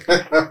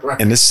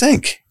in the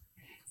sink?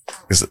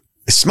 It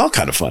smelled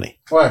kind of funny.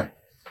 Right.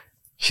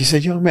 She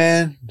said, young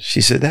man,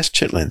 that's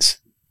chitlins.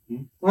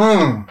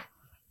 Mm.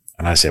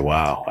 And I said,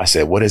 wow. I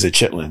said, what is a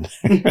chitlin?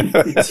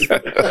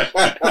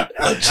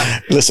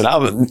 Listen,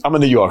 I'm a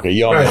New Yorker.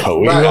 Y'all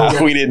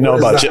know. We didn't know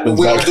about chitlins.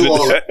 We don't do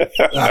all that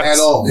at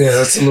all. Yeah,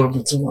 that's a little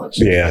bit too much.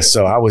 Yeah.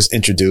 So I was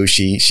introduced.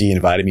 She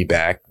invited me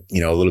back, a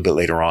little bit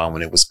later on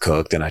when it was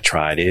cooked, and I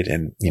tried it,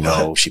 and,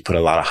 she put a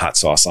lot of hot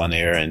sauce on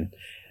there, and,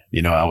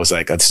 I was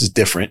like, oh, this is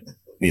different,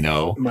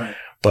 Right.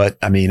 But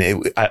I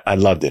mean, I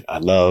loved it.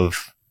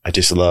 I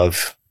just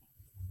love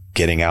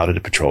getting out of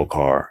the patrol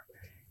car,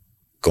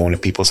 going to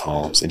people's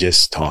homes and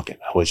just talking.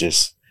 I would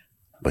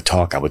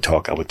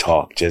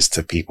talk just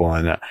to people.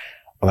 And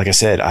like I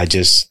said, I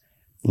just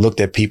looked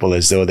at people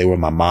as though they were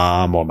my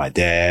mom or my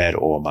dad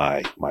or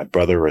my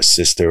brother or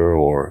sister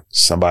or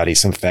somebody,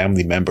 some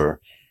family member.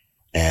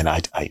 And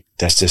I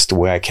that's just the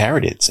way I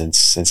carried it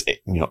since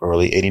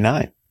early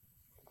 89.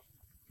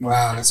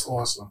 Wow, that's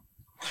awesome.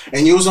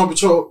 And you was on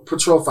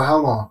patrol for how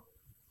long?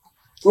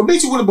 What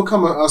made you want to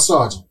become a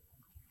sergeant?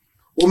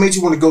 What made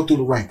you want to go through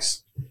the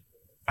ranks?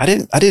 I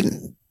think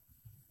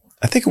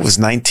it was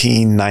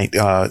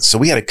 1990. So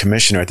we had a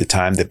commissioner at the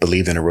time that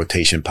believed in a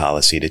rotation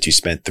policy that you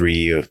spent 3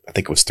 years, I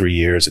think it was 3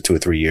 years or 2 or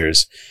 3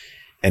 years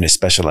in a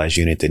specialized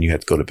unit. Then you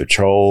had to go to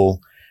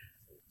patrol,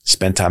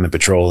 spend time in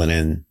patrol, and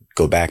then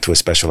go back to a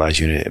specialized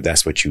unit if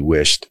that's what you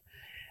wished.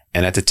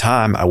 And at the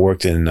time I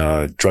worked in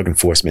drug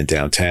enforcement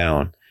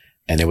downtown,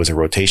 and there was a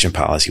rotation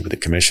policy with the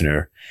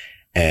commissioner.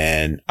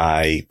 And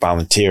I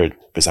volunteered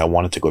because I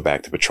wanted to go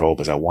back to patrol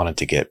because I wanted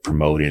to get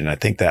promoted. And I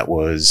think that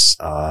was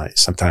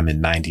sometime in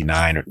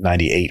 99 or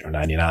 98 or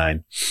 99.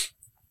 And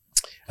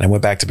I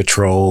went back to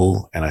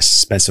patrol, and I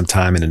spent some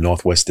time in the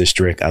Northwest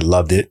District. I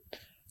loved it.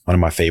 One of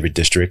my favorite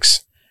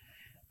districts.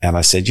 And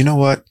I said, you know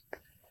what?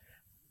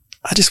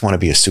 I just want to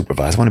be a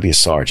supervisor. I want to be a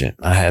sergeant.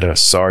 I had a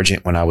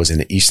sergeant when I was in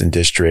the Eastern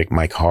District,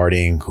 Mike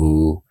Harding,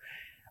 who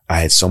I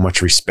had so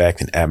much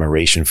respect and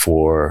admiration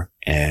for.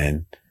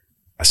 And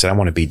I said, I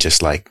want to be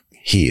just like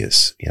he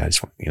is.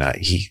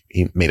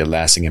 He made a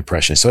lasting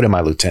impression. So did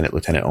my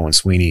Lieutenant Owen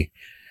Sweeney,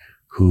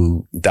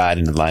 who died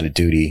in the line of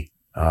duty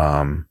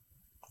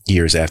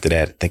years after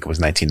that. I think it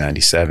was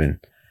 1997.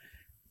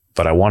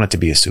 But I wanted to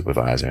be a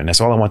supervisor, and that's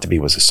all I wanted to be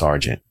was a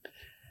sergeant.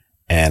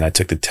 And I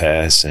took the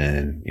test,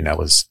 and I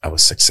was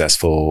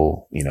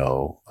successful,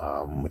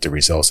 with the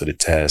results of the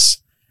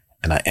test,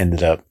 and I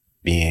ended up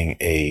being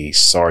a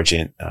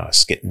sergeant,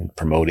 getting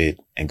promoted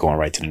and going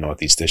right to the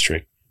Northeast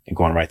District and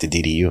going right to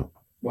DDU.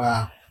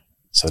 Wow.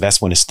 So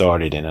that's when it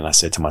started, and then I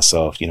said to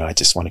myself, I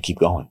just want to keep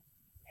going.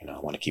 I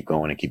want to keep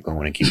going and keep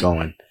going and keep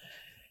going,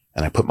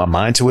 and I put my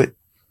mind to it,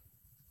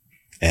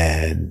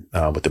 and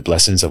with the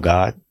blessings of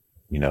God,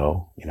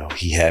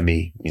 He had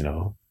me,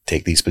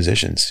 take these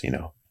positions.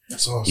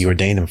 That's awesome. He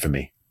ordained them for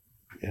me.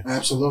 Yeah.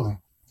 Absolutely.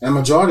 And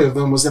majority of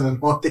them was in the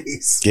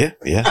Northeast. Yeah,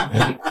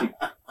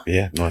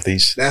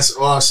 Northeast. That's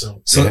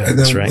awesome. So, Yeah, and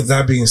that's then right. with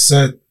that being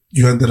said,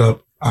 you ended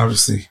up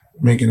obviously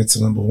making it to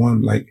number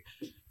one. Like,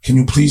 can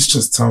you please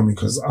just tell me,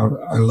 because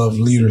I love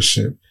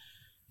leadership,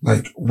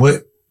 like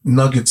what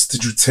nuggets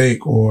did you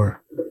take,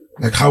 or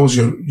like how was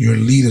your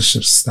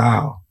leadership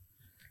style?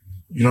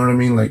 You know what I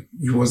mean? Like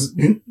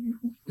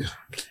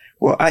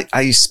Well,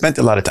 I spent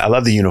a lot of time. I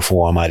love the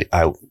uniform.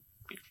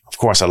 Of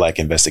course, I like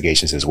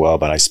investigations as well,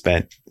 but I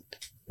spent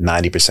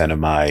 90% of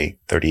my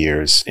 30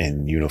 years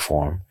in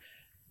uniform.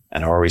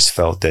 And I always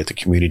felt that the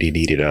community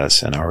needed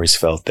us. And I always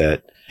felt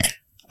that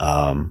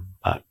I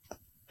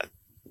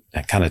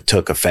kind of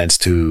took offense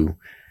to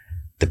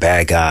the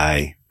bad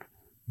guy,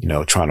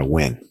 trying to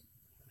win.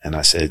 And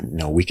I said,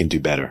 we can do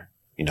better.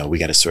 We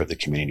got to serve the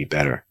community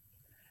better.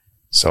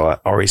 So I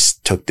always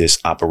took this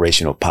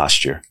operational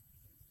posture,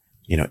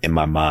 in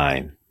my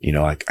mind.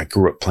 I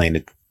grew up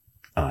playing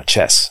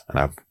chess, and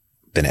I've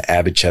been an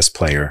avid chess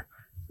player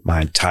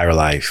my entire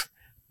life.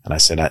 And I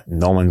said,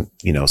 no one,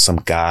 some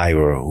guy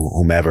or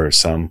whomever,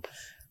 some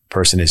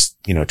person is,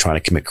 trying to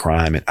commit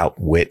crime and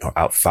outwit or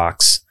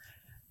outfox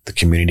the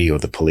community or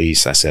the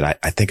police. I said,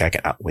 I think I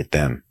can outwit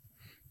them.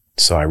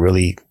 So I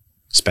really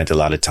spent a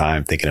lot of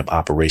time thinking of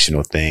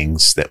operational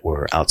things that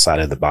were outside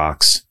of the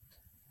box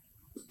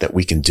that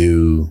we can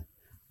do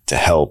to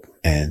help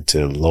and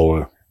to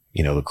lower,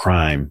 the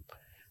crime.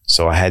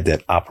 So I had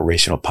that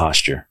operational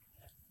posture,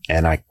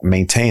 and I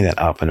maintained that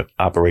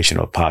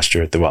operational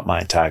posture throughout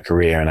my entire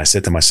career. And I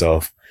said to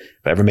myself,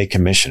 if I ever made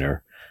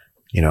commissioner,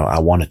 I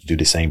wanted to do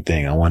the same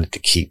thing. I wanted to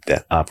keep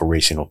that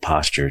operational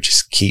posture,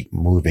 just keep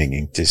moving,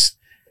 and just,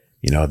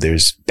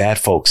 there's bad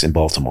folks in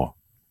Baltimore.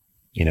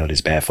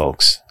 There's bad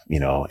folks,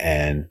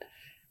 and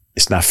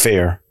it's not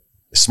fair.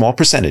 Small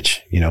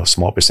percentage.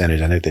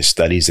 I think there's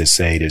studies that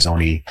say there's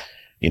only,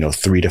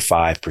 3 to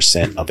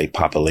 5% of a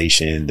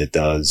population that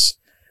does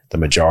the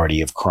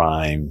majority of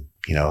crime.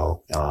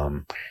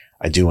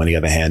 I do, on the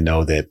other hand,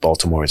 know that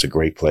Baltimore is a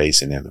great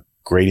place, and they're the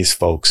greatest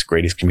folks,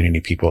 greatest community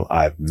people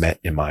I've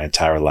met in my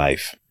entire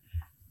life.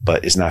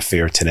 But it's not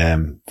fair to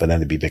them for them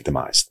to be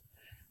victimized.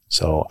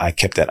 So I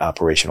kept that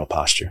operational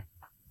posture.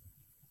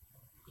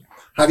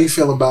 How do you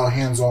feel about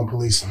hands-on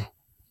policing?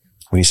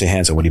 When you say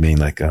hands-on, what do you mean?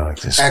 Like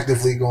just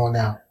Actively going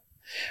out?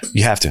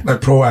 You have to. like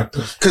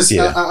proactive? Because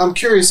Yeah. I'm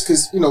curious,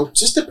 because,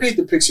 just to paint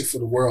the picture for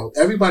the world,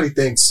 everybody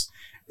thinks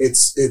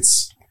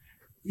it's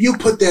you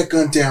put that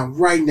gun down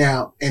right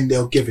now and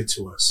they'll give it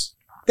to us.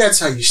 That's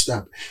how you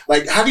stop it.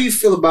 Like, how do you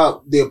feel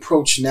about the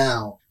approach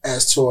now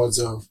as towards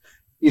of,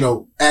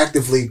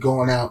 actively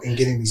going out and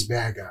getting these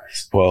bad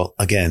guys? Well,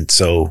 again,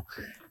 so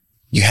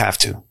you have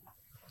to.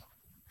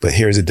 But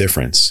here's the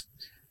difference.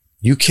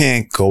 You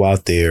can't go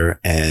out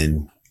there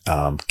and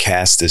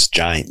cast this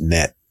giant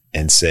net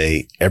and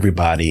say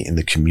everybody in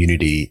the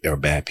community are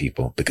bad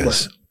people,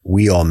 because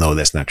we all know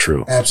that's not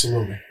true.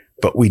 Absolutely.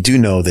 But we do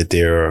know that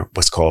they're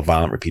what's called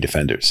violent repeat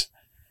offenders.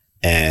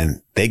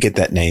 And they get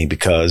that name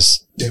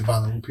because They're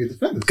violent repeat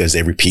offenders.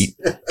 they repeat.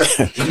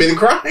 Committing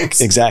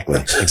crimes.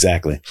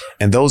 Exactly.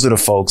 And those are the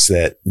folks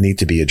that need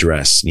to be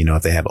addressed.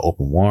 If they have an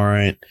open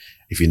warrant,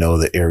 if you know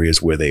the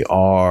areas where they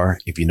are,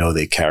 if you know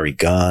they carry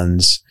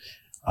guns,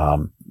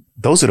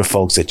 those are the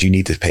folks that you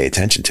need to pay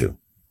attention to.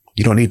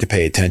 You don't need to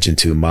pay attention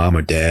to mom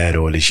or dad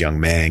or this young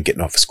man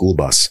getting off a school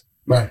bus.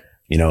 Right.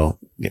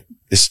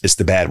 It's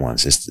the bad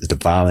ones. It's the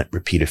violent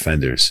repeat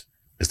offenders.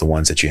 It's the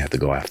ones that you have to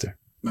go after.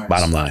 Nice.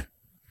 Bottom line.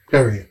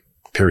 Period.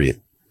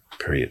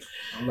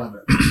 I love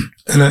it.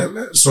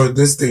 And so at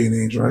this day and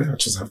age, right? I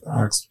just have to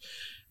ask,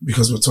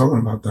 because we're talking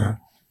about that.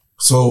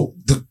 So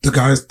the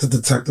guys, the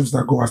detectives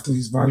that go after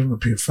these violent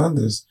repeat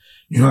offenders,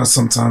 how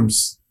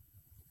sometimes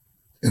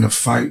in a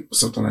fight or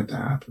something like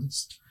that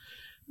happens.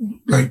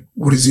 Like,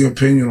 what is your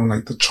opinion on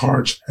like the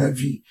charge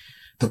heavy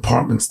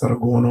departments that are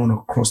going on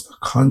across the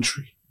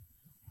country?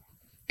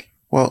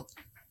 Well,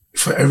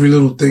 for every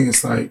little thing,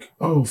 it's like,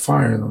 oh,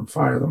 fire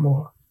them,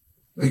 or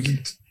like,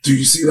 do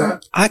you see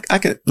that? I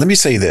can, let me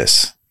say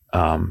this.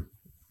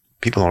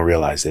 People don't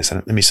realize this.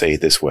 And let me say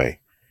it this way.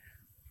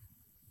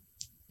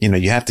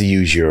 You have to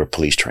use your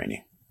police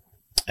training,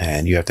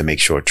 and you have to make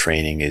sure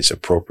training is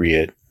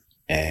appropriate,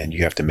 and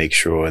you have to make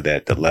sure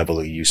that the level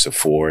of use of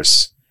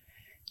force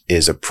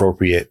is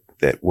appropriate,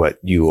 that what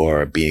you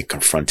are being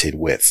confronted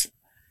with.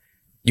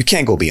 You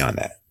can't go beyond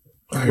that.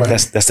 Right.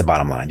 That's the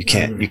bottom line. You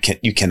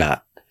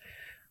cannot.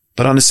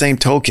 But on the same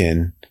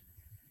token,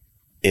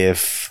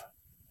 if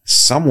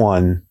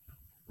someone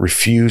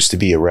refused to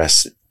be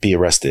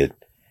arrested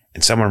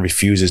and someone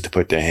refuses to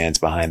put their hands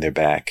behind their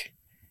back,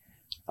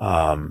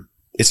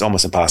 it's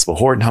almost impossible.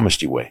 Horton, how much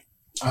do you weigh?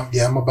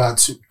 I'm about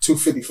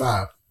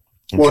 255.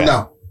 Well, Okay.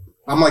 no,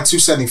 I'm like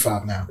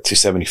 275 now.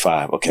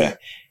 275. Okay.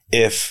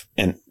 Yeah.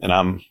 And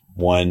I'm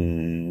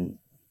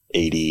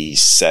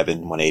 187,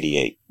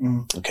 188.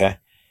 Mm. Okay.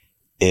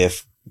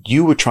 If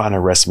you were trying to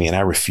arrest me and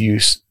I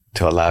refuse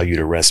to allow you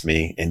to arrest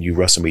me and you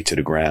wrestle me to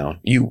the ground,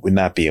 you would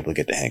not be able to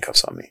get the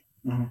handcuffs on me.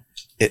 Mhm.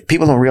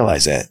 People don't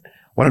realize that.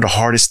 One of the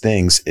hardest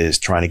things is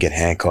trying to get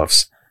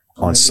handcuffs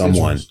on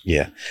someone. individuals.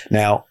 Yeah.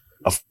 Now,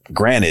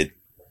 granted,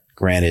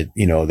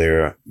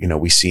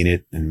 we've seen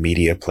it in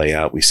media play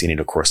out. We've seen it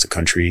across the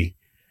country,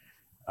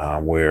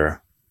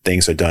 where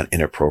things are done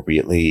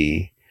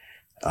inappropriately,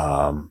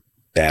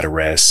 bad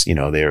arrests,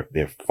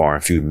 they're far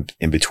and few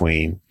in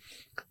between.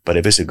 But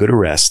if it's a good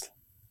arrest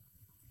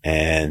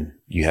and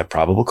you have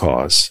probable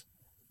cause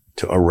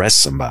to arrest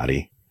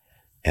somebody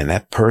and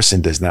that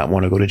person does not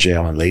want to go to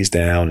jail and lays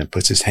down and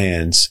puts his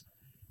hands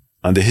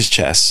under his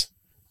chest,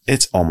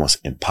 it's almost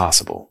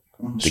impossible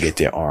to get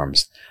their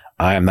arms.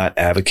 I am not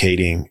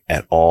advocating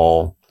at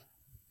all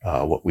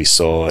what we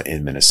saw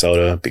in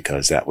Minnesota,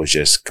 because that was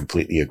just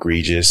completely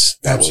egregious.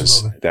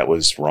 Absolutely. That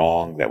was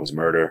wrong. That was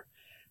murder.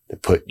 To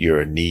put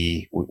your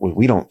knee,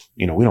 we don't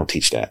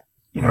teach that.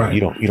 Right.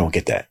 You don't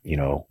get that.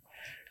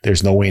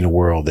 There's no way in the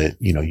world that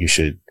you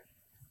should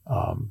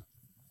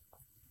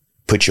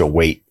put your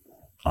weight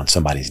on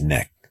somebody's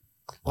neck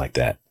like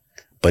that.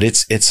 But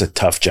it's a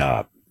tough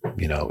job.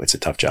 It's a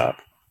tough job.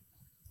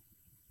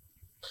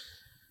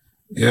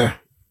 Yeah.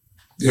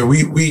 Yeah,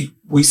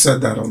 we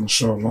said that on the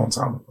show a long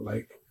time ago.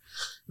 Like,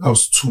 that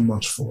was too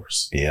much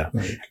force. Yeah.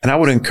 Like, And I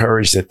would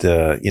encourage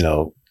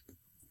that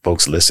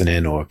folks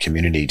listening or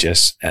community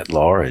just at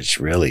large,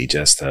 really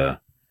just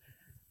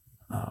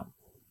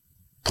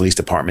police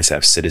departments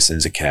have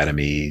citizens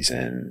academies,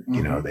 and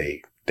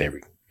they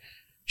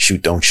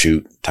shoot, don't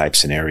shoot type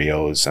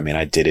scenarios. I mean,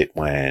 I did it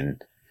when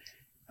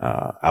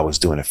I was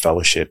doing a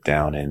fellowship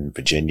down in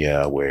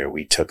Virginia, where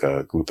we took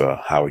a group of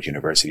Howard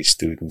University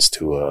students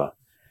to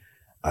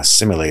a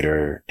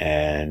simulator,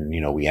 and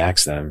we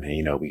asked them,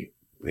 and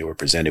they were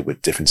presented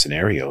with different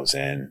scenarios,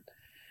 and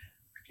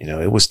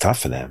it was tough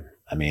for them.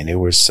 I mean, there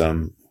were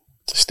some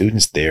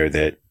students there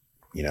that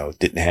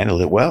didn't handle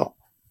it well.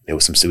 There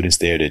were some students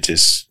there that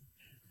just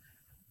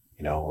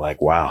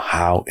like, wow,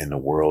 how in the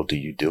world do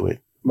you do it?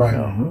 Right.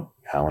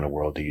 How in the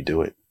world do you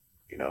do it?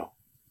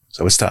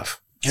 So it's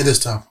tough. It is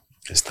tough.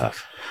 It's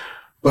tough.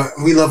 But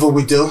we love what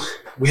we do.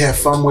 We have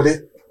fun with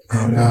it.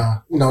 Oh, And,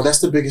 yeah. that's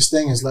the biggest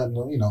thing, is letting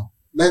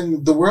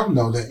the world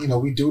know that,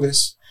 we do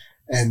this,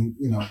 and,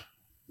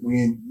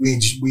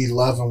 we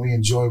love and we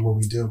enjoy what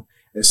we do.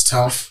 It's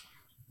tough,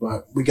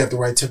 but we got the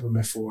right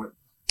temperament for it.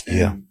 And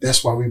Yeah.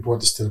 that's why we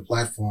brought this to the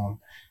platform,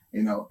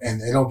 and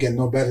it don't get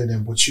no better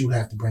than what you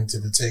have to bring to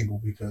the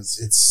table, because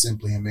it's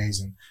simply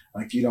amazing.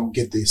 Like, you don't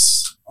get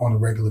this on a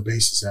regular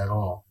basis at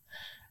all.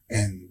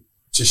 And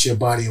just your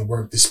body of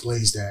work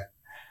displays that.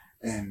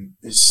 And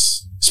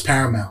it's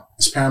paramount.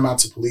 It's paramount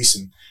to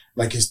policing.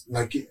 Like, it's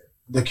like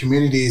the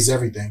community is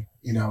everything.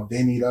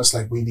 They need us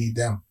like we need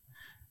them.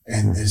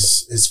 And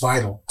it's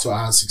vital to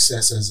our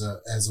success as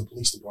a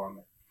police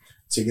department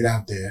to get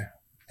out there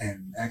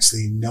and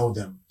actually know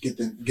them, get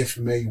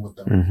familiar with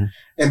them, Mm-hmm.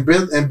 and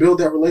build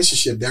that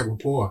relationship, that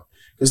rapport,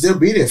 because they'll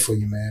be there for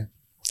you, man.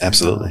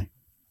 Absolutely.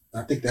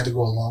 I think that'll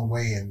go a long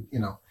way in,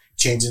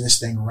 changing this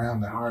thing around,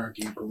 the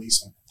hierarchy of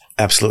policing.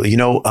 Absolutely.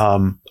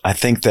 I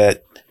think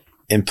that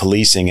in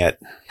policing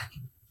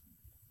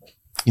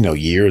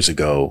years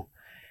ago,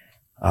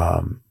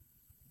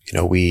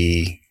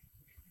 we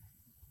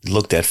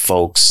looked at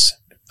folks,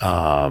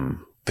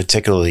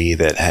 particularly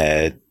that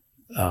had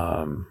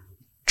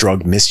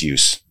drug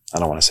misuse. I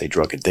don't want to say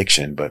drug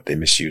addiction, but they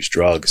misused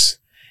drugs.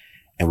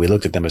 And we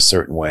looked at them a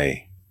certain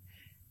way.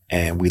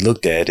 And we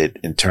looked at it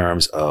in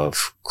terms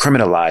of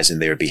criminalizing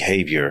their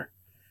behavior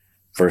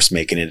versus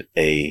making it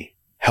a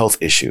health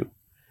issue.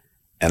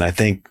 And I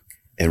think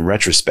in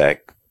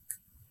retrospect,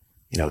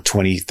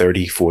 20,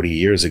 30, 40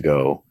 years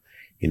ago,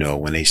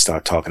 when they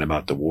start talking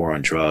about the war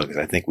on drugs,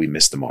 I think we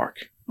missed the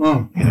mark.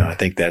 I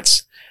think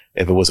if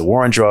it was a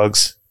war on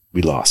drugs,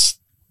 we lost.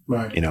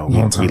 Right.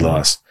 We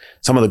lost.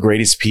 Some of the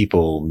greatest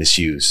people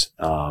misuse.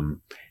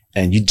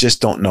 And you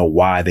just don't know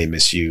why they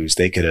misuse.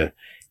 They could have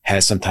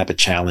had some type of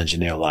challenge in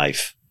their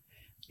life.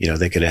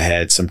 They could have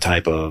had some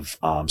type of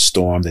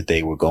storm that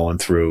they were going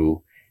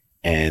through,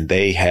 and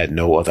they had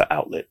no other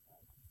outlet.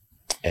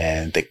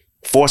 And they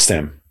forced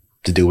them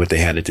to do what they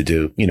had to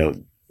do,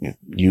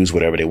 use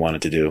whatever they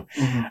wanted to do.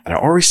 Mm-hmm. And I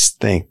always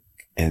think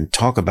and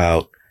talk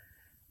about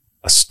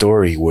a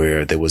story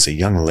where there was a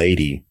young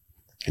lady,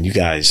 and you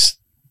guys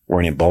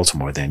weren't in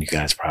Baltimore then. You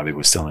guys probably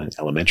were still in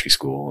elementary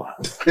school,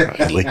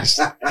 at least.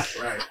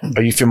 Right.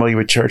 Are you familiar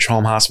with Church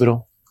Home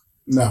Hospital?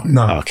 No.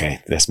 Okay,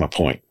 that's my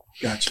point.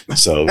 Gotcha.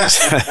 So,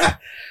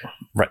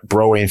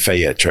 Broadway and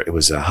Fayette, it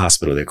was a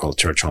hospital they called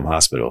Church Home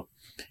Hospital.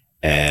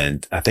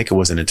 And I think it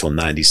wasn't until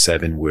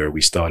 97 where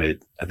we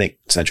started, I think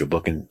Central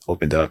Booking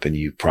opened up and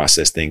you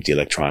process things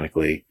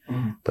electronically.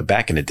 But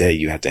back in the day,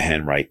 you had to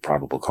handwrite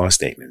probable cause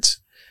statements.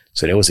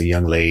 So there was a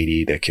young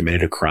lady that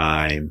committed a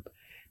crime.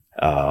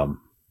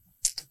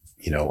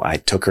 I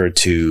took her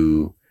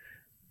to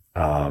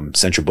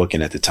Central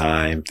Booking at the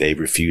time. They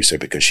refused her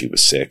because she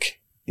was sick.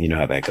 You know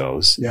how that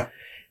goes. Yeah.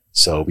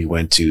 So we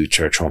went to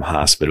Church Home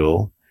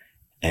Hospital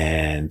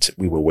and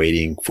we were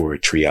waiting for a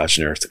triage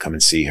nurse to come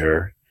and see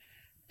her.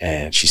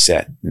 And she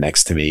sat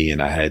next to me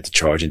and I had the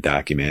charging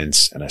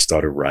documents and I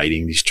started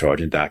writing these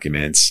charging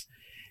documents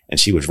and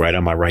she was right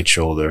on my right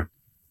shoulder.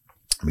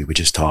 We were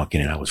just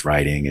talking and I was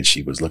writing and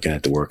she was looking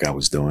at the work I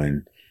was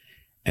doing.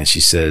 And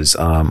she says,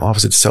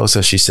 Officer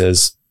DeSouza, she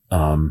says,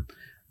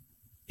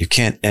 you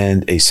can't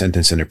end a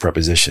sentence in a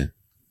preposition.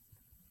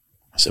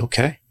 I said,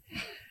 okay.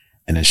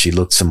 And then she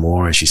looked some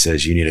more and she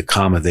says, you need a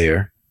comma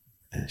there.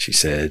 And she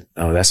said,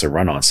 oh, that's a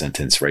run-on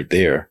sentence right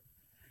there.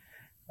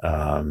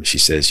 She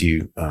says,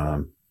 you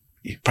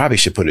probably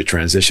should put a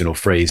transitional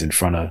phrase in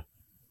front of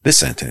this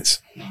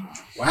sentence.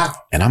 Wow.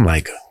 And I'm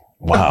like,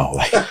 wow.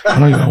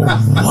 And I go,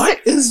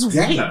 what is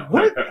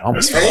what? I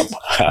almost fell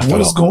up.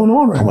 What is going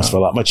on right I almost now?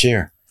 fell out my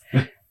chair.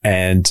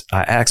 And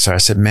I asked her, I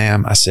said,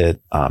 ma'am, I said,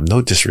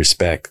 no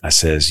disrespect. I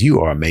says, you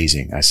are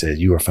amazing. I said,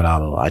 you are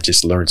phenomenal. I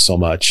just learned so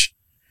much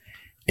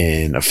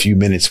in a few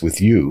minutes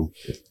with you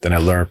than I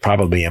learned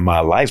probably in my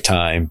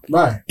lifetime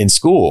Right. in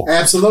school,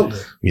 Absolutely.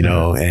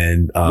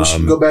 and, We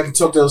should go back and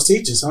talk to those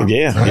teachers, huh?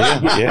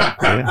 yeah.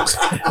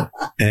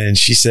 And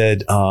she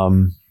said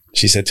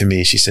to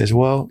me, she says,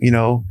 well,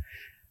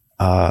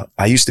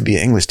 I used to be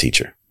an English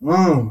teacher.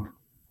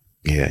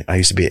 Yeah, I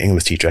used to be an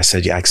English teacher. I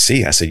said, yeah, I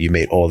see. I said, you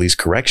made all these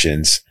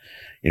corrections.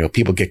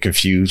 People get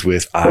confused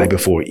with I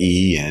before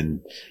E and,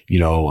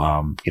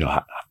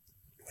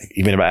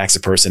 even if I ask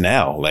a person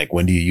now, like,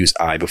 when do you use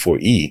I before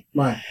E?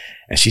 Right.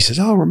 And she says,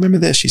 oh, remember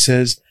this? She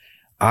says,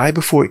 I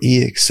before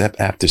E except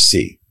after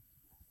C.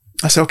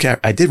 I said, okay,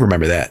 I did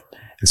remember that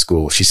in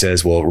school. She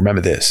says, well, remember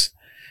this.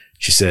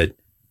 She said,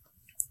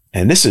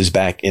 and this is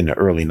back in the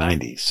early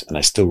 90s, and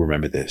I still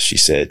remember this. She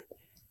said,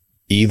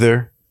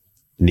 either,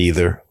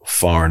 neither,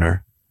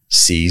 foreigner,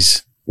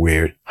 sees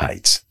weird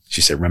heights.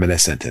 She said, remember that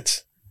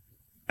sentence.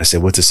 I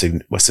said, what's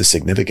the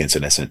significance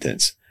of that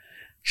sentence?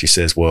 She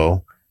says,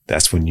 well,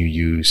 that's when you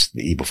use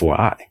the E before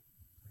I.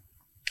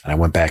 And I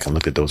went back and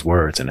looked at those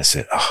words and I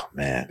said, oh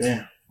man.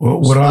 Yeah.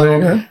 What are they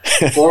again?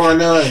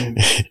 Foreigner and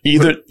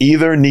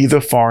either,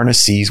 neither, foreigner,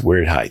 sees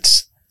weird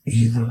heights.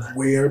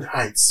 weird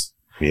heights.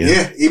 Yeah.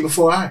 Yeah, E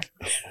before I.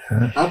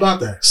 How about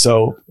that?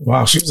 So,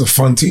 Wow, she was a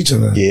fun teacher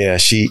then. yeah,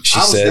 she I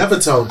was said, never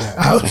told that.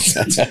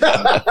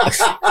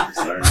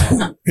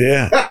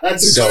 yeah.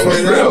 That's So-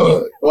 straight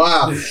up.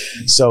 Wow.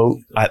 So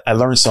I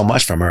learned so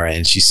much from her,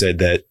 and she said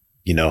that,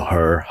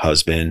 her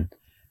husband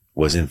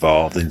was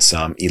involved in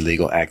some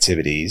illegal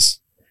activities,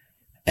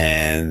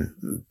 and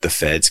the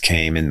feds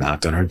came and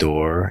knocked on her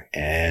door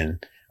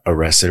and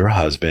arrested her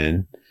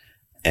husband.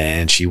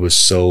 And she was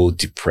so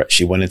depressed.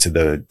 She went into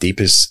the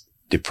deepest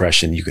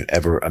depression you could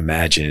ever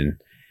imagine.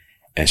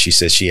 And she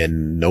said she had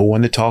no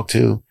one to talk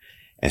to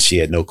and she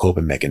had no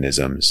coping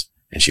mechanisms.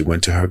 And she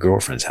went to her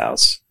girlfriend's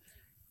house.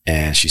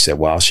 And she said,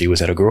 while she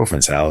was at her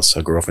girlfriend's house,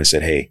 her girlfriend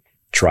said, hey,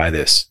 try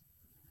this.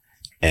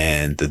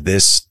 And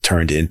this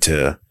turned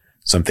into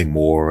something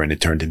more, and it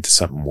turned into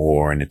something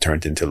more, and it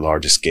turned into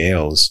larger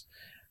scales,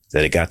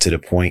 that it got to the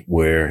point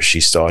where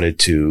she started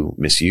to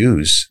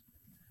misuse,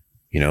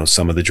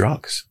 some of the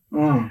drugs.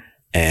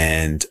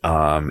 And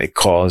it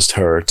caused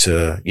her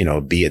to,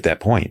 be at that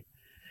point.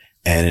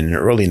 And in the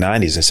early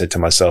 90s, I said to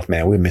myself,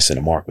 man, we're missing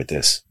the mark with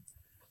this.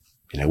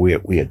 We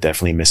are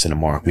definitely missing the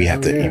mark. We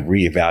have to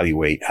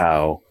reevaluate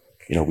how,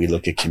 we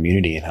look at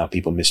community and how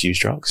people misuse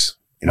drugs.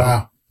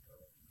 Wow.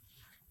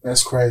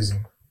 That's crazy.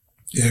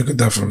 Yeah, it could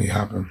definitely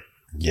happen.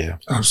 Yeah.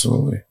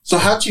 Absolutely. So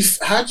how'd you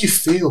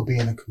feel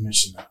being a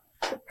commissioner?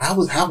 How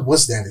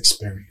was that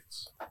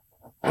experience?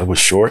 It was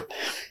short.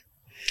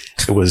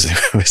 It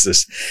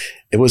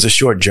was a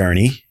short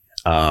journey.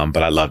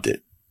 But I loved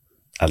it.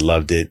 I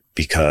loved it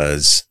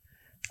because,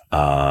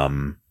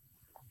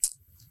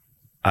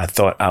 I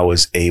thought I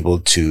was able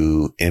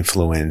to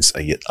influence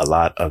a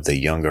lot of the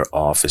younger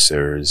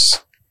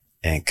officers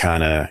and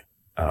kind of,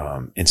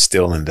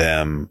 instill in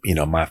them,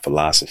 my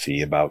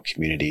philosophy about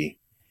community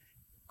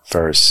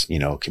first,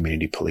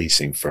 community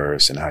policing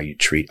first, and how you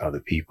treat other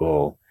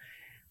people.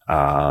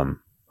 On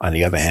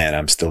the other hand,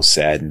 I'm still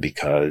saddened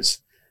because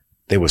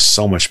there was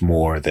so much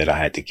more that I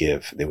had to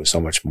give. There was so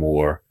much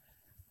more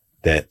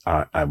that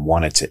I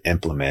wanted to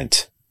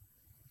implement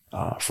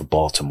for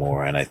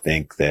Baltimore, and I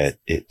think that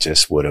it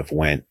just would have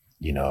went,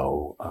 it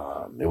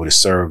would have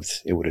served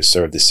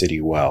the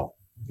city well,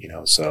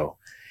 So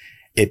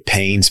it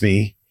pains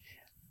me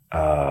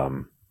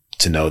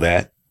to know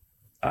that.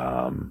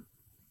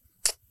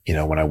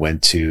 When I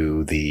went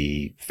to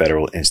the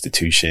federal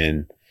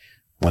institution,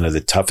 one of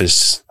the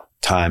toughest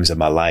times of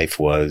my life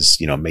was,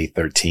 May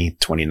 13th,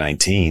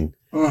 2019.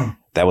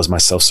 That was my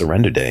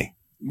self-surrender day.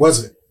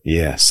 Was it?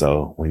 Yeah.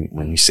 So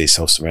when you say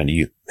self-surrender,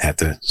 you have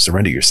to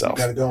surrender yourself.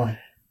 Got it going.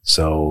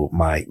 So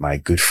my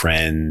good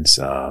friends,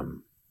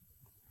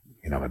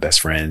 my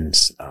best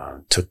friends,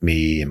 took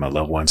me, and my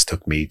loved ones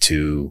took me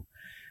to,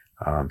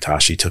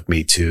 Tashi took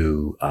me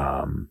to,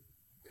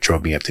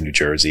 drove me up to New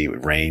Jersey. It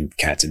would rain,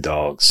 cats and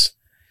dogs.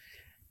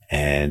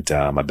 And,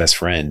 my best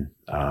friend,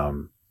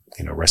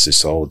 rest his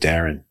soul,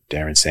 Darren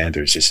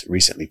Sanders, just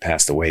recently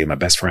passed away. My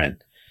best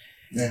friend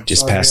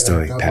just passed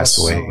away,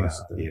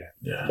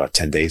 about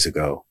 10 days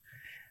ago.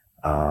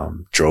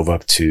 Drove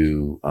up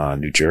to,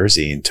 New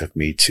Jersey and took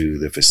me to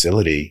the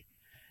facility.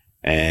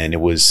 And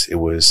it was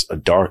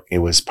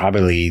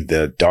probably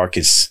the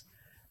darkest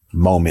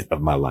moment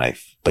of my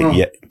life,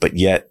 but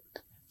yet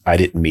I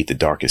didn't meet the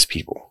darkest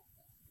people.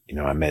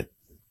 I met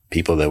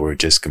people that were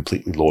just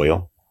completely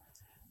loyal.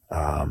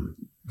 Men.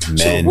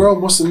 So the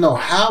world wants to know,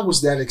 how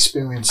was that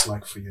experience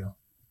like for you?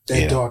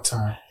 That dark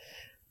time?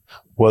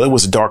 Well, it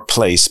was a dark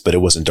place, but it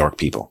wasn't dark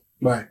people.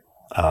 Right.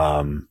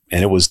 And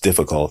it was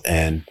difficult.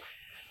 And,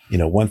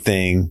 one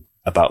thing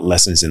about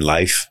lessons in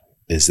life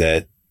is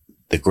that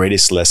the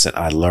greatest lesson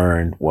I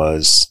learned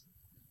was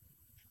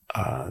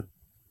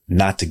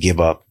not to give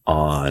up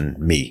on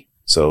me.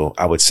 So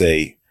I would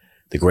say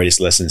the greatest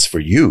lessons for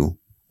you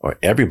or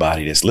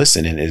everybody that's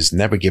listening is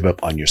never give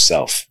up on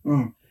yourself.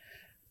 Mm.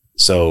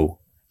 So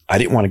I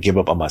didn't want to give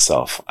up on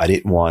myself. I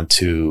didn't want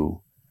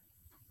to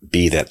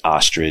be that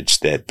ostrich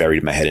that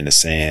buried my head in the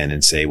sand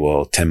and say,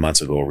 well, 10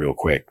 months ago, real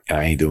quick,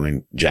 I ain't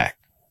doing jack.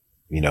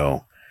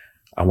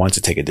 I want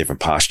to take a different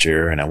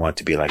posture, and I want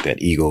to be like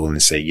that eagle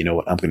and say, you know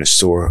what, I'm going to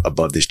soar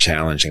above this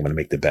challenge. I'm going to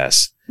make the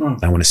best.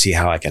 I want to see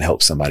how I can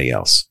help somebody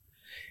else.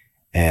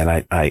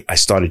 And I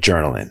started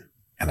journaling,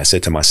 and I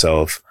said to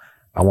myself,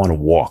 I want to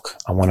walk.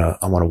 I want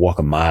to walk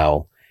a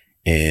mile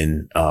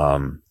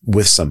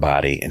with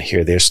somebody and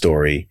hear their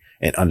story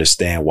and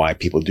understand why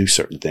people do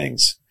certain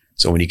things.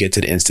 So when you get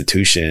to the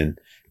institution,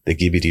 they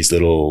give you these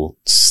little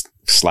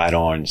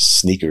slide-on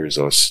sneakers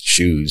or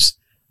shoes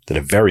that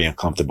are very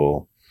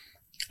uncomfortable,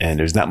 and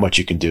there's not much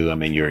you can do. I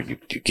mean, you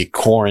get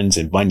corns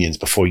and bunions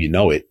before you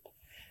know it.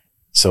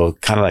 So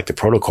kind of like the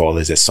protocol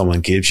is that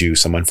someone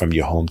from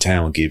your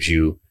hometown gives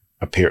you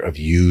a pair of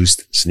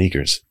used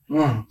sneakers.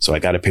 Mm. So I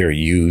got a pair of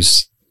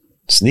used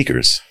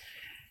sneakers,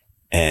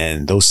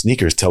 and those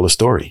sneakers tell a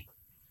story.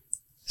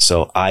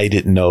 So I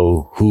didn't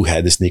know who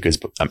had the sneakers,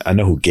 but I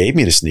know who gave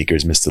me the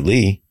sneakers, Mr.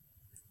 Lee,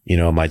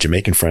 my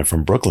Jamaican friend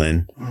from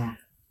Brooklyn,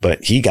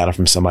 but he got them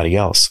from somebody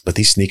else. But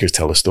these sneakers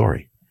tell a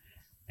story.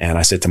 And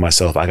I said to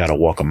myself, I got to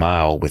walk a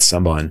mile with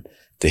someone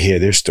to hear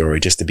their story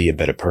just to be a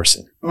better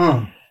person.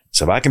 Mm.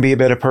 So if I can be a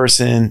better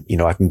person,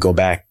 I can go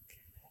back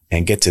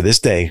and get to this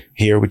day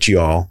here with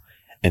y'all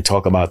and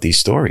talk about these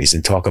stories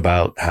and talk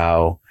about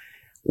how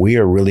we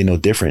are really no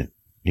different.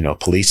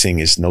 Policing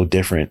is no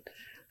different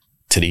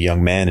to the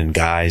young men and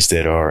guys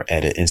that are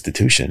at an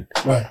institution.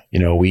 Right.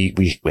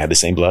 We have the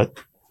same blood.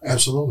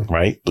 Absolutely.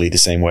 Right. Bleed the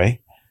same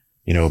way,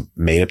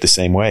 made up the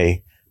same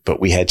way, but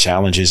we had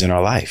challenges in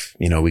our life.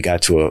 We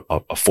got to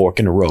a fork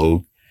in the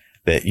road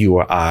that you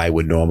or I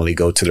would normally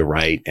go to the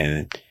right.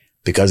 And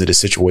because of the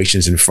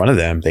situations in front of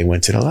them, they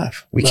went to the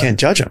left. We can't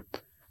judge them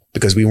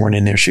because we weren't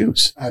in their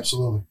shoes.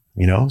 Absolutely.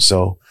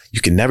 So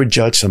you can never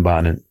judge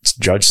someone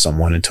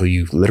until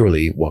you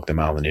literally walked a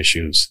mile in their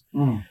shoes.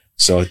 Mm.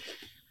 So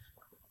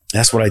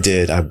that's what I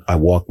did. I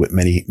walked with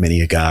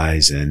many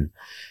guys and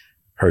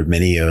heard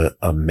many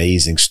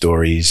amazing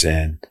stories.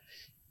 And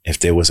if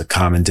there was a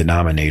common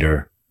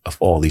denominator of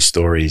all these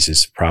stories,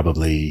 it's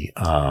probably,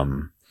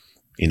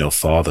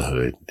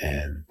 fatherhood.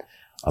 And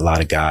a lot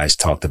of guys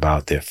talked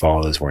about their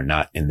fathers were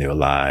not in their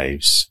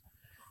lives.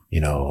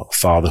 A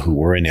father who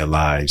were in their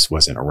lives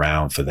wasn't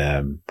around for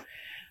them.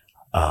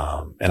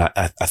 And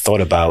I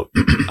thought about,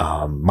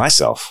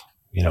 myself,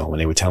 when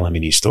they were telling me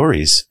these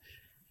stories.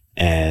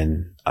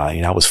 And,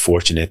 I was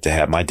fortunate to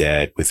have my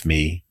dad with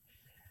me,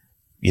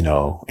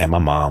 and my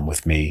mom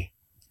with me.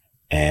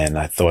 And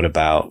I thought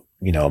about,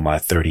 my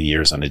 30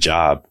 years on the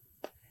job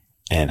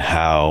and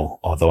how,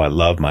 although I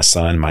love my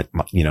son,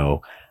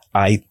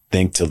 I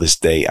think till this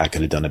day, I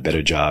could have done a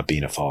better job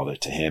being a father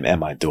to him and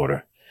my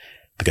daughter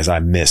because I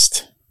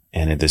missed.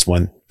 And if there's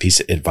one piece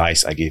of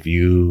advice I give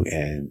you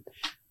and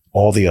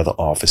all the other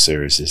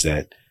officers is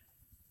that,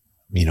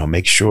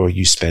 make sure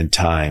you spend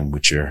time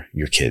with your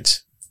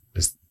kids.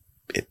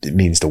 It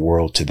means the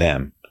world to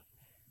them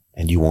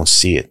and you won't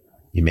see it.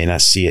 You may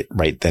not see it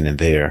right then and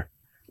there,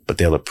 but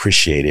they'll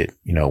appreciate it,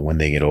 when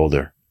they get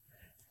older.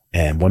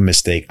 And one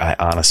mistake I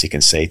honestly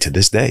can say to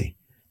this day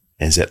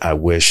is that I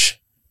wish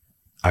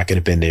I could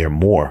have been there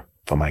more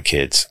for my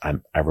kids.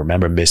 I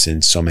remember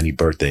missing so many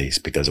birthdays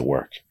because of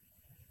work.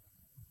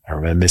 I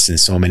remember missing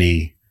so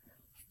many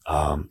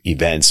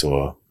events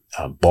or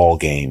ball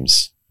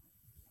games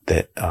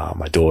that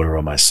my daughter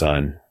or my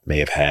son may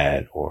have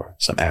had, or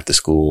some after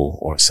school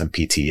or some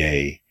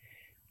PTA,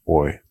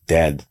 or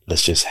Dad,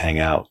 let's just hang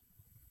out.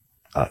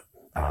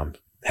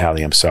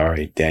 Hallie, I'm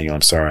sorry. Daniel,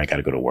 I'm sorry. I got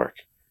to go to work.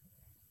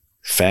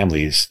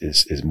 Family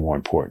is more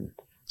important.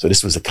 So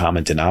this was a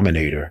common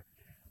denominator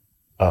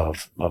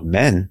of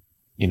men,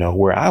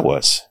 where I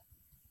was.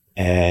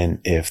 And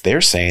if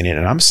they're saying it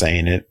and I'm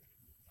saying it,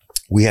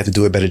 we have to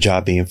do a better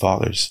job being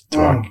fathers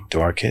to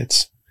our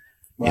kids.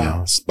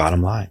 Wow. It's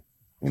bottom line,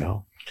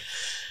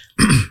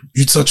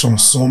 You touch on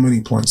so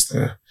many points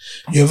there.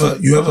 You ever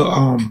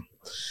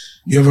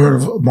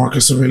heard of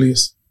Marcus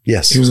Aurelius?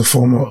 Yes. He was a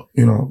former,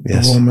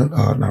 Yes.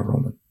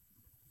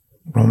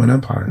 Roman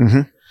Empire.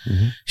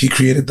 Mm-hmm. He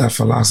created that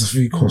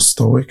philosophy called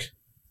Stoic.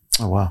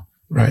 Oh, wow.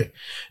 Right.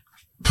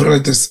 Put it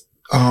like this,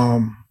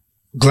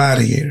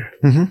 Gladiator.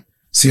 Mm-hmm.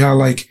 See how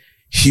like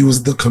he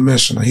was the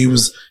commissioner. He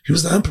was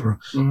the emperor.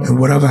 Mhm. And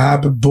whatever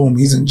happened, boom,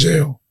 he's in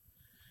jail.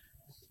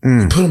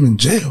 Put him in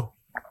jail.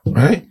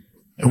 Right?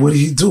 And what did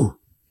he do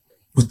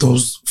with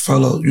those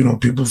fellow,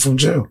 people from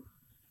jail?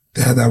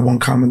 They had that one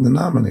common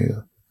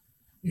denominator.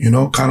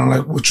 Kind of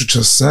like what you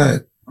just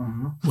said,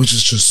 which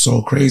is just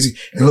so crazy.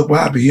 And look what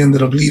happened. He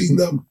ended up leading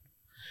them.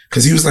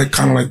 Cause he was like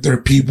kind of like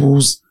their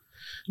people's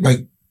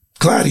like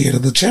gladiator,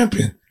 the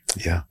champion.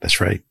 Yeah,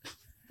 that's right.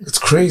 It's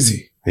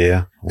crazy.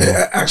 Yeah.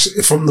 Well,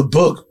 Actually, from the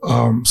book,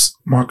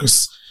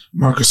 Marcus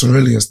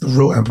Aurelius, the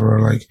real emperor,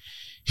 like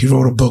he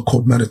wrote a book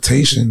called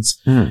Meditations.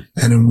 And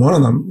in one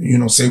of them,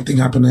 same thing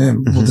happened to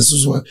him. Well, this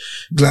is what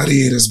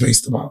Gladiator is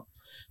based about.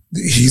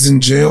 He's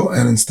in jail,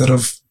 and instead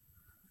of,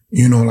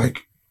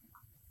 like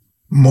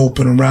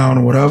moping around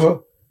or whatever,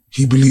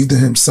 he believed in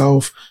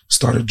himself,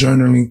 started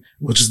journaling,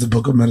 which is the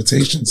book of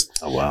Meditations.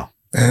 oh, wow.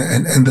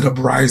 And ended up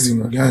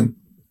rising again.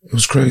 It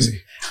was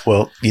crazy.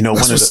 Well,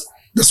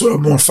 That's where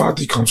Amor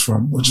Fati comes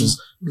from, which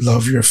is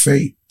love your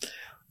fate.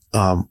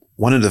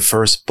 one of the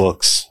first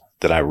books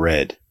that I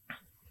read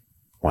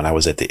when I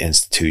was at the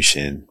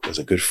institution was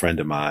a good friend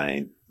of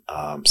mine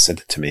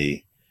sent it to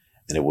me,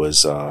 and it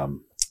was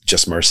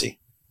Just Mercy,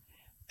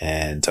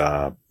 and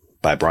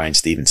by Brian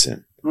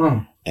Stevenson.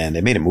 And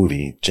they made a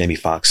movie. Jamie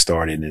Foxx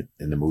starred in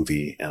the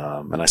movie.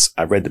 And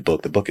I read the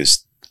book. The book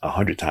is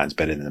 100 times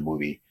better than the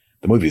movie.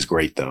 The movie is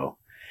great though.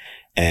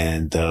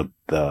 And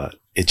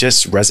it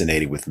just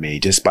resonated with me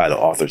just by the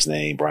author's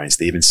name. Brian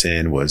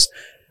Stevenson was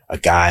a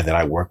guy that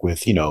I worked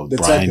with,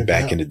 Brian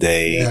back in the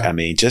day. Yeah. I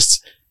mean,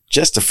 just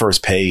the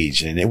first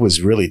page. And it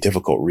was really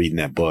difficult reading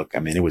that book. I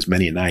mean, it was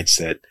many nights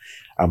that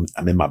I'm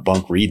in my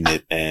bunk reading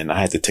it, and I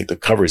had to take the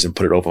covers and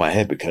put it over my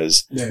head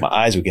because my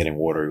eyes were getting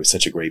watery. It was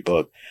such a great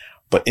book.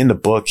 But in the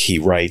book, he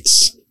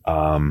writes,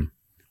 one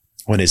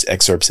of his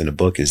excerpts in the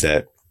book is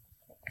that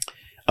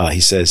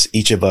he says,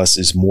 each of us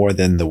is more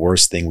than the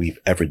worst thing we've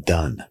ever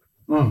done.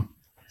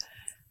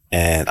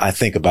 And I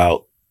think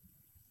about,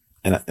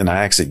 and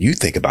I asked you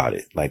think about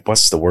it, like,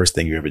 what's the worst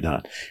thing you've ever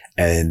done?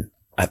 And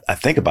I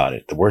think about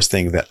it. The worst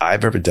thing that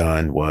I've ever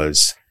done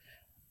was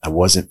I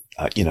wasn't,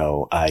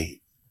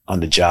 on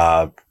the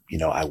job,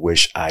 I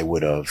wish I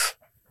would have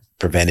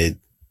prevented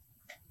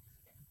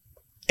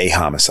a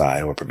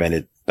homicide or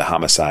prevented the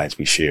homicides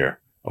we share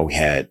or we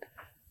had.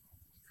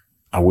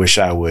 I wish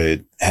I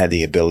would had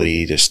the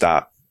ability to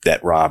stop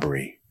that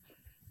robbery.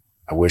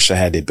 I wish I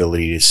had the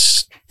ability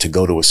to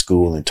go to a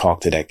school and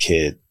talk to that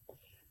kid.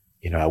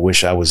 I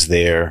wish I was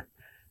there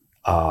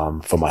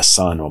for my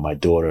son or my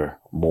daughter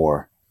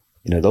more.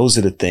 Those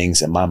are the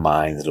things in my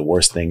mind that are the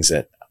worst things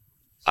that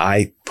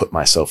I put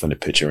myself in the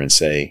picture and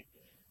say,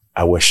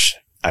 I wish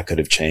I could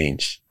have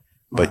changed.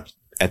 But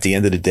at the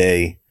end of the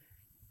day,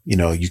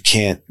 you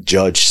can't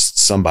judge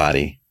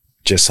somebody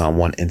just on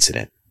one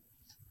incident.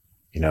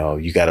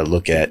 You got to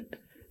look at,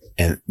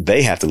 and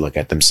they have to look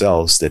at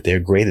themselves that they're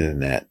greater than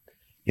that.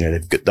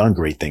 They've done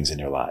great things in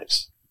their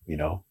lives,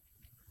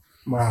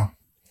 Wow.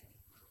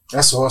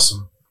 That's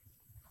awesome.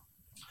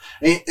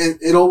 And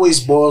it always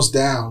boils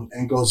down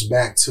and goes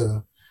back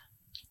to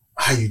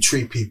how you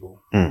treat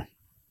people.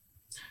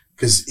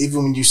 Because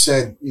even when you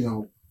said,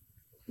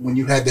 when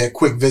you had that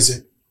quick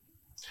visit,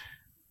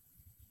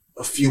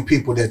 a few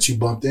people that you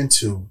bumped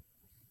into,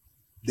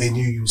 they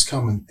knew you was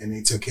coming and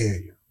they took care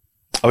of you.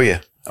 Oh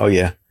yeah. Oh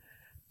yeah.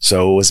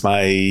 So it was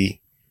my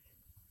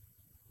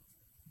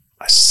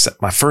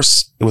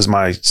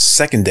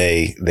second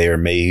day there,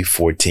 May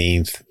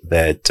 14th,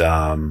 that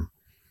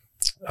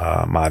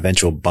my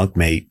eventual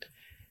bunkmate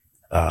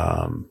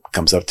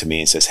comes up to me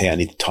and says, "Hey, I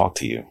need to talk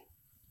to you."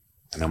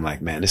 And I'm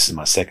like, "Man, this is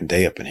my second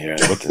day up in here.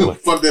 What the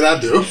fuck did I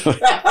do?"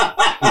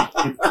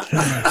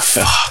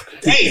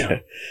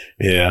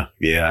 Damn.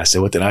 Yeah. I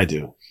said, "What did I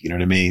do?" You know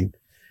what I mean?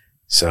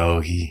 So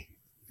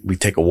we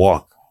take a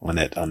walk on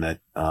that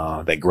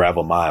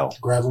gravel mile.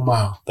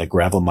 That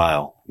gravel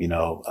mile.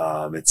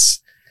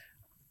 It's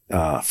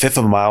fifth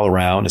of a mile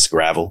around. It's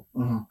gravel.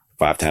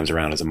 5 times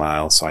around is a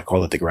mile. So I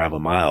call it the gravel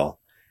mile.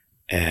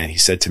 And he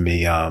said to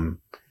me,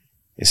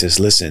 he says,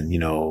 "Listen,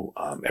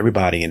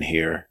 everybody in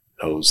here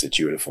knows that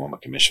you're the former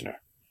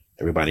commissioner.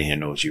 Everybody here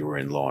knows you were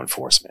in law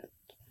enforcement.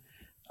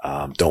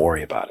 Don't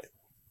worry about it.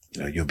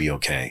 You'll be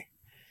okay."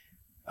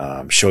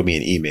 Showed me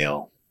an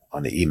email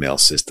on the email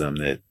system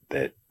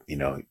that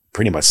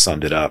pretty much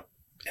summed it up.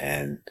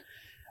 And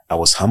I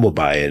was humbled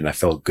by it and I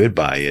felt good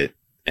by it.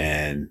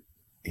 And,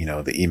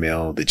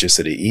 the gist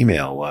of the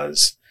email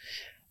was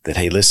that,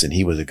 hey, listen,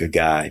 he was a good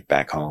guy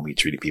back home. He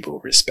treated people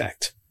with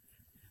respect.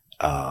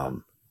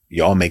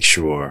 Y'all make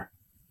sure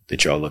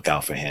that y'all look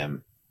out for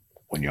him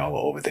when y'all were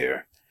over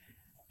there.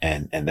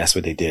 And that's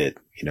what they did.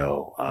 You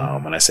know,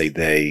 when I say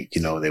they,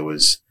 you know, there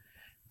was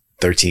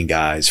 13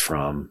 guys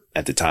from,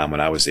 at the time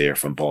when I was there,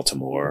 from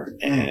Baltimore,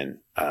 and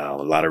a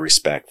lot of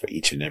respect for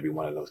each and every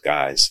one of those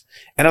guys,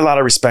 and a lot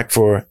of respect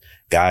for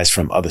guys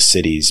from other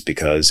cities,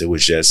 because it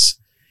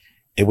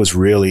was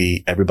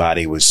really,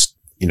 everybody was,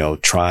 you know,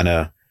 trying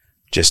to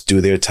just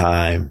do their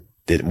time,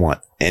 didn't want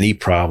any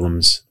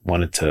problems,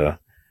 wanted to,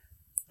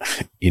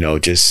 you know,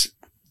 just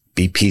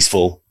be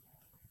peaceful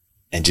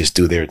and just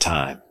do their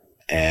time.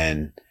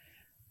 And,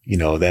 you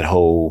know, that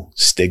whole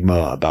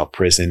stigma about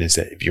prison is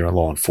that if you're in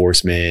law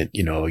enforcement,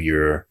 you know,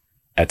 you're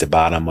at the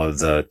bottom of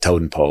the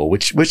totem pole,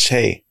 which,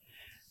 hey,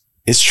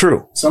 it's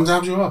true.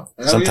 Sometimes you are.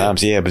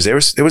 Sometimes, yeah. But there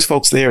was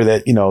folks there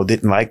that, you know,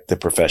 didn't like the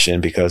profession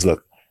because,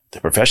 look,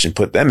 the profession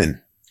put them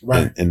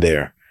in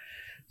there.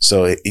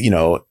 So, you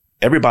know,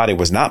 everybody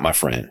was not my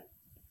friend.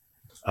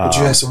 But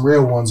you had some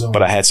real ones on.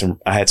 But I had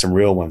some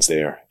real ones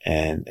there,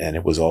 and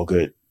it was all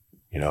good.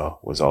 You know,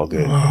 it was all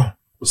good. Wow.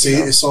 See,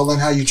 it's all in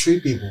how you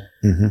treat people.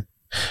 Mm-hmm.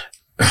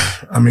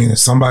 I mean, if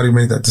somebody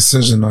made that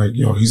decision, like,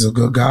 yo, he's a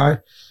good guy.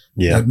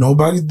 Yeah. That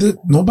nobody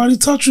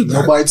touched you.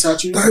 Nobody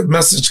touched you. That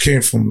message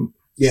came from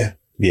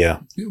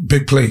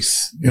big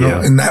place, you know,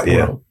 in that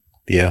world.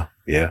 Yeah.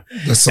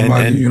 That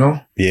somebody, and, you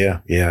know. Yeah.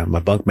 My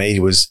bunkmate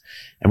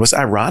and what's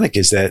ironic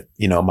is that,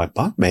 you know, my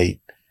bunkmate,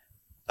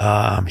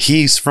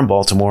 he's from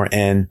Baltimore,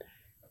 and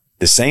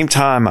the same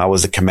time I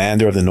was the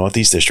commander of the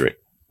Northeast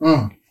District,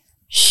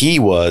 he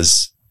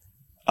was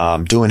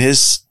doing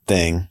his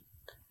thing,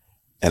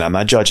 and I'm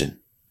not judging,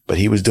 but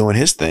he was doing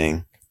his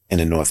thing in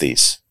the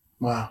Northeast.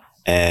 Wow.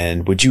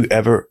 And would you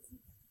ever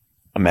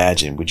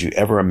imagine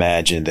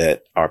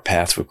that our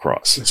paths would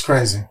cross? It's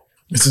crazy.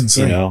 It's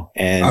insane. You know,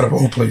 and out of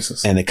all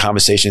places. And the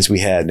conversations we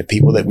had, and the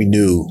people that we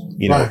knew,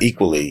 you know,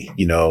 equally,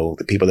 you know,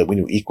 the people that we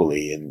knew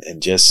equally,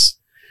 and just,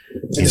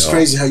 it's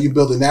crazy how you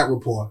building that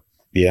rapport.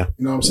 Yeah.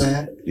 You know what I'm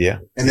saying? Yeah.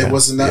 And it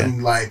wasn't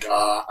nothing like,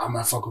 I'm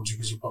not fucking with you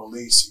because you're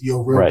police.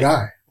 You're a real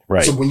guy.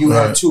 Right. So when you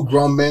have two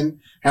grown men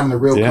having a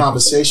real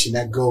conversation,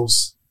 that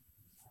goes,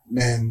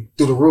 man,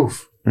 through the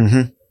roof.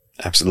 Mm-hmm.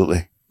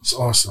 Absolutely. It's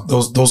awesome.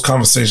 Those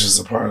conversations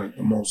are probably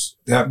the most,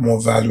 they have more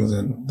value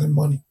than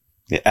money.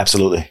 Yeah,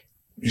 absolutely.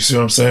 You see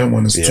what I'm saying?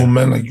 When it's two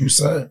men, like you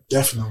said.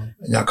 Definitely.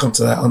 And y'all come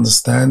to that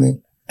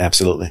understanding.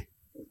 Absolutely.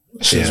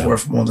 Shit's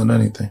worth more than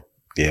anything.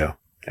 Yeah,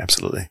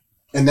 absolutely.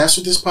 And that's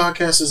what this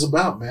podcast is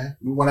about, man.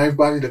 We want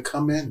everybody to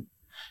come in,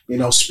 you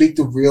know, speak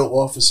to real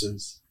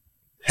officers.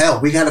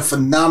 Hell, we got a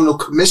phenomenal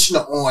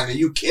commissioner on. Are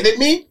you kidding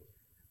me?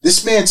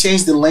 This man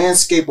changed the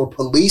landscape of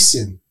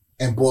policing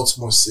in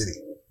Baltimore City.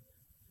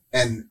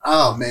 And,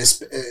 oh man,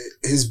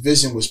 his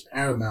vision was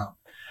paramount.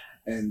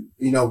 And,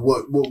 you know,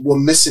 we're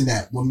missing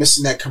that. We're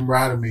missing that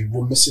camaraderie.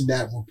 We're missing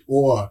that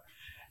rapport.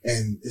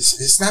 And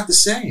it's not the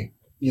same,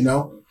 you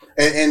know?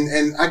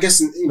 And I guess,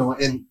 you know,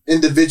 in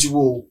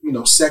individual, you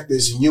know,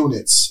 sectors and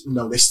units, you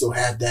know, they still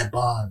have that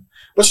bond.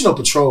 But, you know,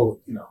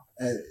 patrol, you know,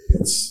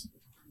 it's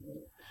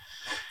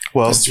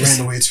ran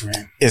the way it's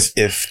ran.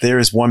 If there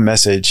is one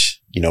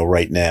message, you know,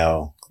 right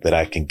now that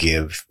I can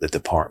give the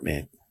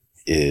department,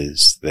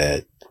 is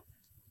that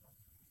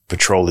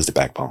patrol is the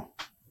backbone.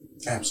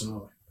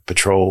 Absolutely.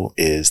 Patrol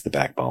is the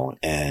backbone,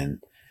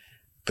 and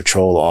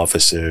patrol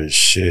officers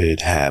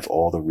should have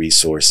all the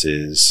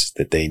resources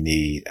that they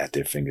need at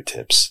their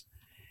fingertips.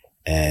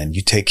 And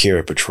you take care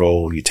of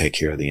patrol, you take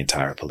care of the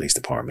entire police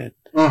department.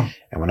 And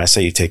when I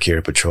say you take care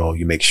of patrol,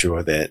 you make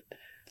sure that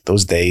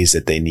those days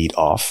that they need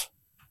off,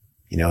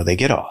 you know, they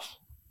get off.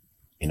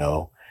 You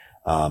know,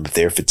 if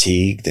they're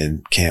fatigued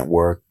and can't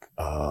work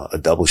a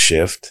double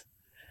shift,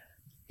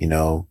 you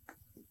know,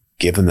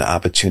 give them the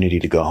opportunity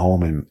to go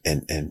home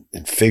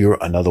and figure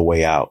another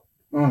way out.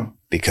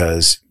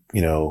 Because,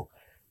 you know,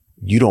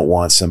 you don't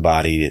want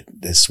somebody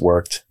that's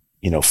worked,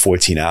 you know,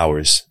 14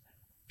 hours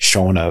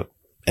showing up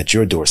at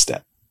your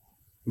doorstep,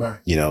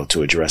 you know,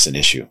 to address an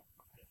issue,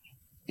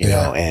 you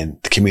know,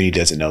 and the community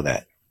doesn't know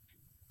that.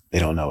 They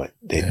don't know it.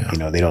 You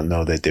know, they don't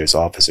know that there's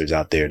officers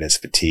out there that's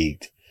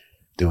fatigued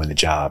doing the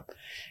job.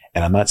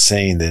 And I'm not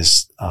saying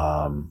this,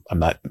 I'm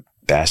not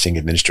bashing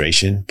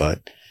administration,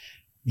 but,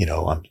 you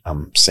know,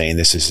 I'm saying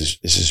this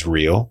is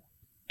real,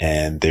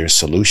 and there's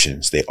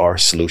solutions. There are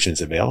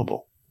solutions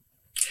available.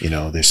 You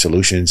know, there's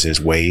solutions,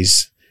 there's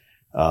ways,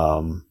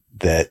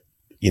 that,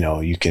 you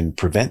know, you can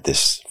prevent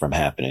this from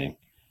happening.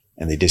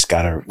 And they just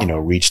gotta, you know,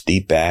 reach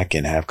deep back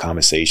and have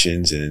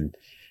conversations and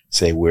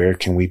say, where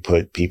can we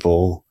put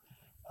people,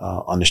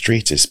 on the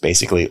streets? It's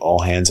basically all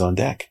hands on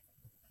deck.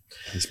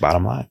 It's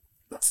bottom line.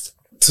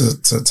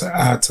 To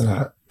add to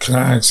that, can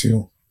I ask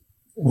you,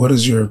 what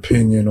is your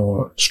opinion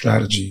or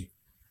strategy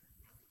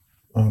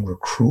on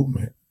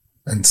recruitment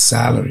and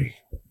salary?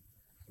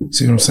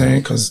 See what I'm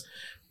saying? Because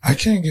I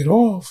can't get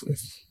off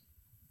if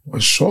we're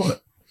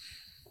short.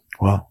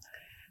 Well,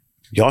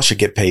 y'all should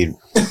get paid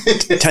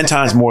 10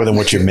 times more than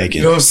what you're making.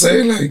 You know what I'm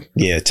saying? Like,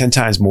 yeah, 10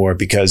 times more,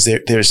 because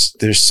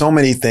there's so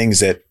many things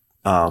that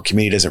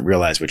community doesn't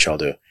realize what y'all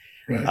do.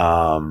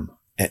 Right.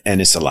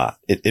 And it's a lot.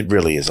 It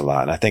really is a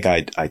lot. And I think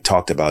I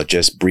talked about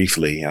just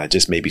briefly, I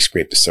just maybe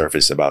scraped the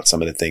surface about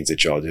some of the things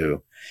that y'all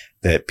do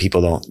that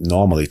people don't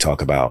normally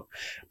talk about.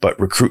 But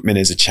recruitment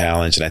is a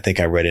challenge. And I think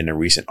I read in a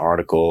recent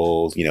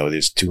article,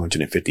 there's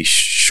 250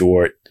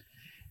 short,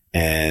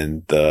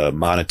 and the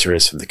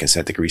monitors from the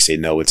consent decree say,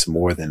 no, it's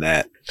more than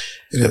that.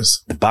 It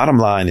is. The bottom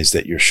line is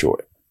that you're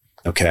short.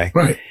 Okay.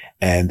 Right.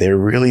 And there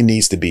really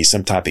needs to be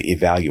some type of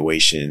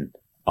evaluation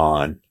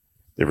on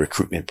the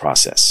recruitment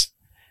process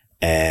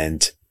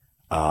and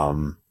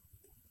who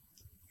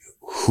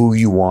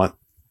you want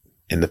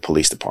in the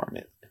police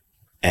department.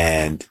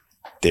 And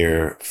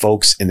there are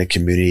folks in the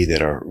community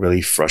that are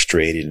really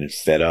frustrated and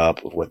fed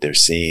up with what they're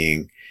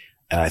seeing.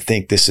 And I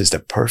think this is the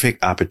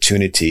perfect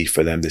opportunity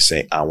for them to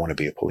say, I want to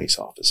be a police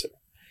officer.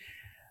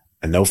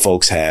 I know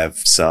folks have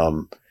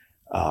some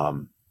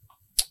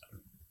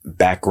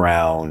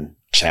background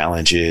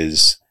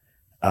challenges,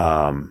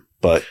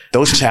 but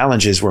those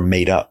challenges were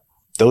made up.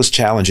 Those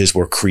challenges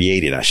were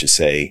created, I should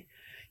say.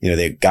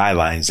 They're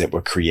guidelines that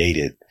were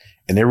created.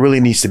 And there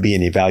really needs to be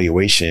an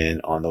evaluation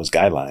on those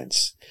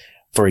guidelines.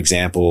 For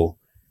example,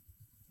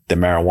 the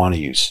marijuana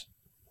use.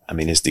 I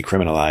mean, it's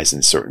decriminalized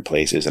in certain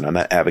places. And I'm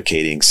not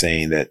advocating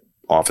saying that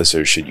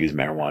officers should use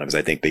marijuana because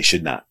I think they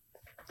should not.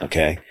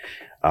 Okay.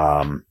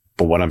 But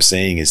what I'm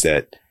saying is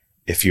that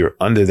if you're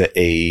under the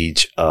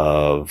age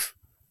of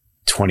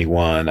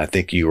 21, I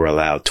think you were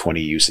allowed 20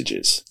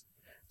 usages.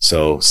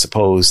 So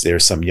suppose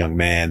there's some young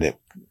man that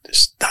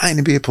is dying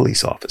to be a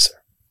police officer.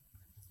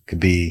 Could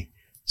be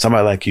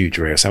somebody like you,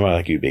 Dre, or somebody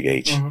like you, Big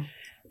H,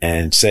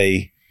 and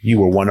say you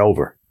were one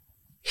over.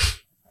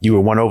 You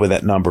were one over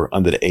that number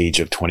under the age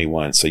of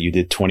 21. So you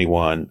did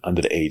 21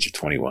 under the age of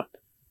 21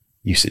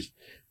 usage.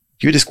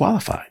 You're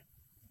disqualified.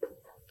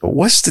 But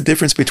what's the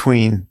difference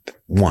between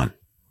 1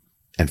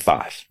 and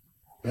 5?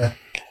 Yeah.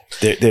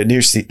 There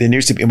needs to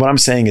be, and what I'm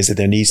saying is that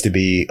there needs to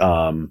be,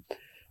 a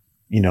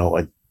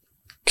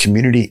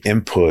community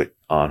input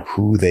on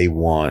who they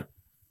want,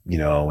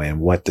 and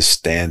what the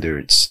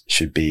standards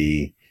should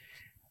be.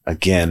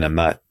 Again, I'm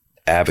not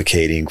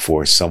advocating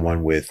for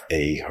someone with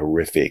a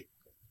horrific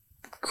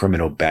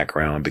criminal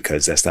background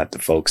because that's not the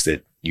folks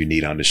that you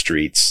need on the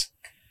streets.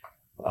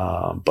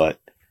 But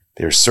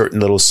there's certain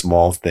little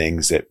small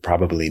things that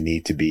probably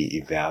need to be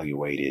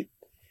evaluated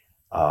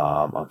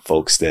on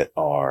folks that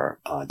are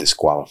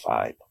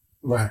disqualified.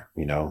 Right.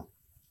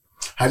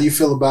 How do you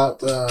feel about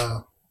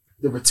the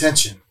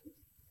retention?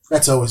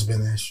 That's always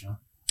been an issue.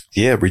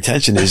 Yeah,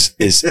 retention is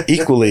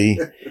equally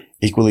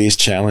as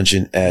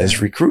challenging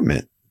as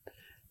recruitment.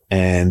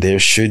 And there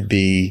should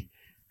be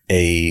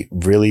a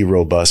really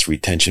robust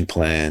retention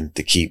plan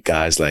to keep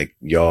guys like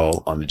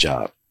y'all on the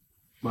job.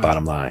 Right.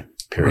 Bottom line,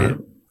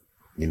 period.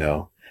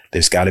 Right.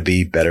 There's got to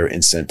be better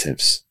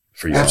incentives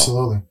for y'all.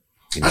 Absolutely.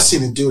 I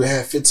seen a dude that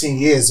had 15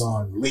 years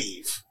on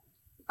leave.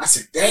 I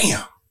said,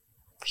 damn.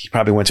 He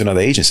probably went to another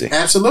agency.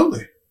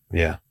 Absolutely.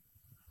 Yeah.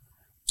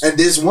 And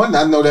there's one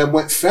I know that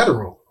went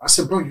federal. I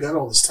said, bro, you got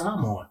all this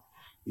time on.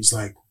 He's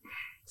like,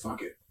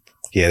 fuck it.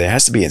 Yeah, there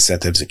has to be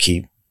incentives to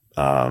keep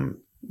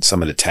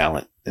some of the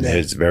talent. And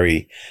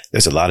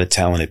there's a lot of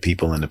talented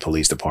people in the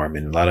police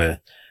department, a lot of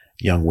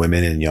young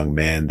women and young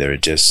men that are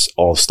just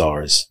all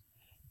stars.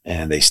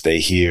 And they stay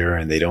here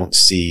and they don't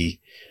see,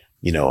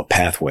 a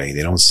pathway.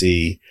 They don't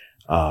see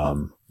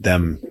them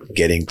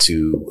getting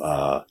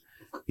to,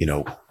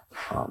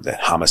 that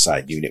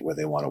homicide unit where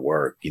they want to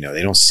work. They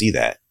don't see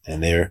that.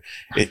 And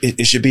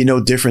it should be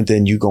no different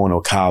than you going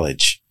to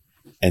college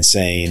and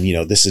saying,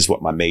 this is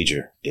what my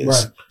major is.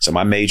 Right. So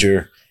my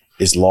major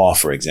is law,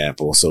 for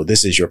example. So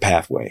this is your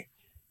pathway.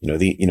 You're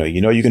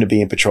going to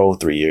be in patrol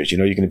 3 years.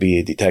 You're going to be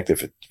a detective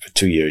for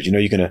 2 years.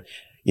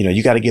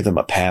 You got to give them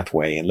a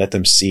pathway and let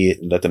them see it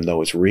and let them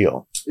know it's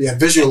real. Yeah.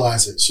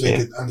 Visualize it so they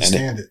can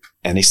understand it.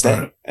 And they stay.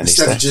 Right. And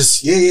instead of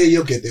just,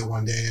 you'll get there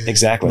one day.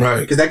 Exactly.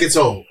 Right. Because that gets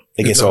old.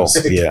 It gets old.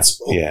 Yeah.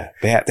 Yeah.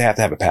 They have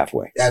to have a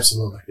pathway.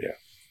 Absolutely. Yeah.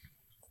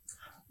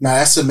 Now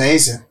that's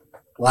amazing.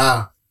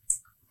 Wow.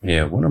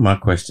 Yeah. One of my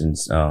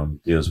questions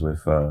deals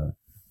with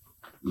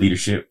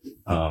leadership.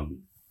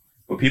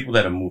 For people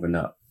that are moving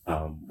up,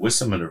 what's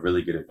some of the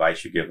really good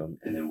advice you give them?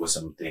 And then what's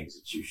some things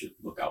that you should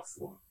look out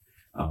for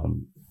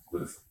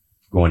with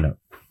going up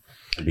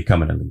and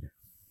becoming a leader?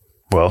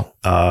 Well,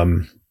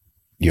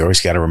 you always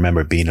got to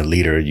remember being a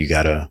leader. You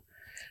got to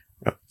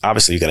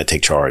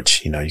take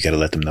charge. You got to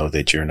let them know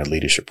that you're in a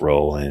leadership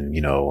role and,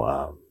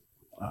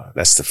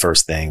 that's the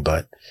first thing,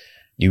 but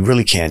you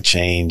really can't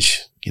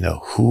change,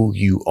 who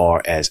you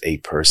are as a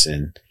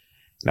person.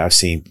 And I've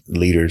seen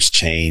leaders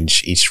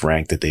change each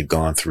rank that they've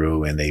gone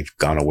through and they've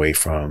gone away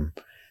from,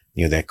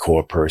 that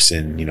core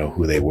person,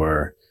 who they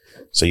were.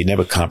 So you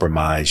never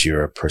compromise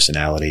your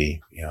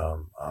personality,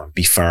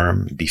 be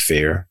firm, be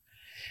fair,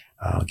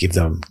 give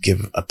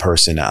a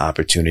person an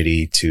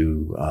opportunity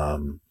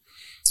to,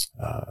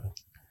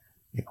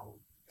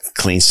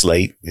 clean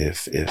slate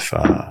if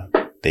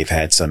they've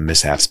had some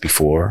mishaps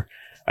before.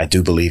 I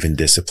do believe in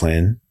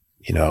discipline.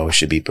 It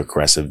should be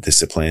progressive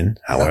discipline,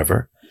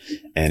 however,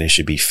 and it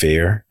should be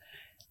fair.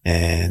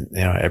 And,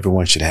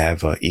 everyone should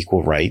have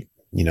equal right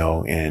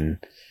and,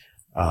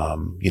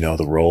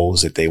 the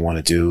roles that they want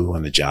to do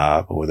on the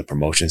job or the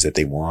promotions that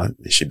they want.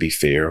 It should be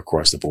fair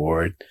across the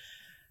board,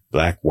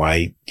 black,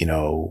 white,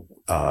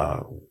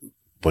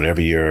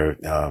 whatever your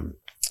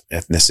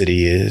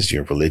ethnicity is,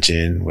 your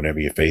religion, whatever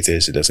your faith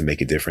is, it doesn't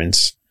make a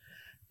difference.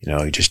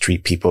 You just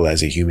treat people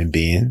as a human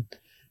being.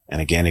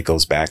 And again, it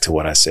goes back to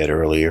what I said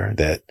earlier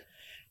that,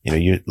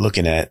 you're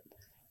looking at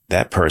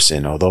that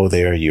person, although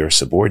they're your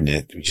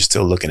subordinate, you're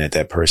still looking at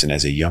that person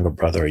as a younger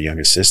brother or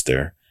younger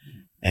sister.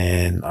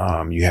 And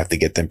you have to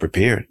get them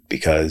prepared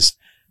because,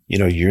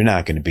 you're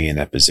not going to be in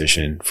that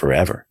position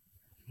forever.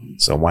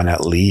 So why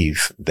not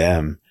leave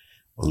them,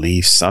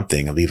 leave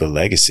something, leave a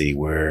legacy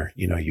where,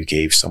 you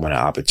gave someone an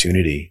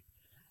opportunity,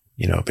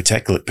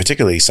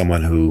 particularly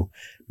someone who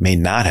may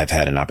not have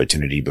had an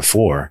opportunity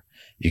before.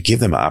 You give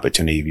them an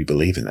opportunity if you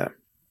believe in them.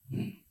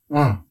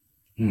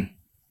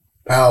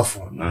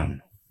 Powerful.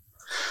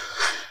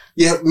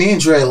 Yeah, me and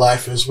Dre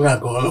lifers, we're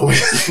not going away.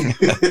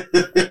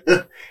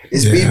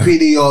 It's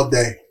BPD all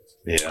day.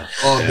 Yeah.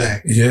 All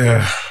day.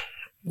 Yeah.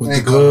 With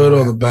the good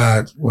or the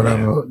bad,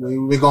 whatever. Yeah.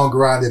 We're going to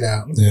grind it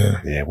out.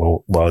 Yeah. Yeah.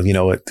 Well, you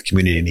know what? The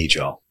community needs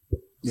y'all.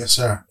 Yes,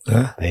 sir.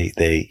 Yeah.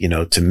 They,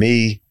 to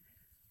me,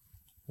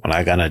 when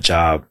I got on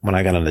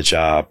the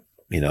job,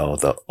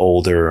 the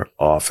older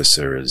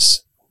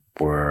officers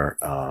were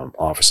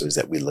officers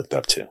that we looked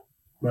up to.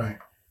 Right.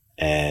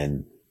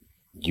 And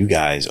you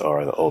guys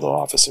are the older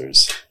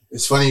officers.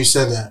 It's funny you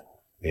said that.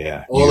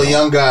 Yeah. All the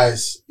young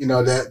guys,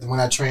 that when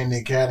I trained in the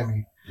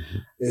academy,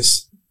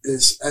 it's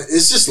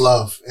just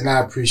love. And I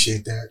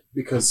appreciate that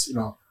because,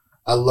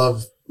 I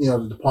love,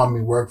 the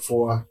department we work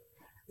for.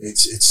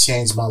 It's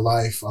changed my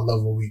life. I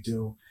love what we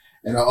do.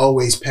 And I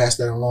always pass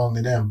that along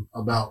to them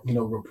about,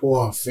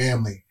 rapport,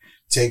 family,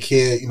 take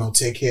care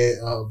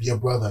of your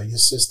brother, your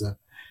sister.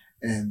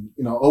 And,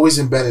 always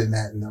embedded in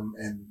that in them.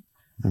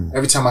 And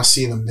every time I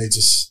see them, they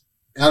just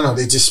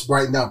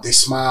brighten up. They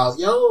smile.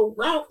 Yo,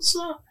 Ralph, what's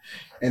up?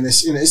 And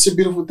it's a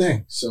beautiful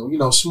thing. So,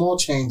 small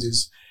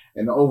changes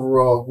and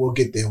overall we'll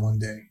get there one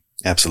day.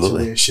 Absolutely.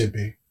 To where it should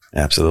be.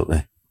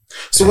 Absolutely.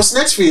 So what's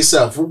next for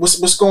yourself?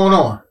 What's going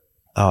on?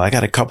 Oh, I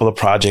got a couple of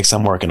projects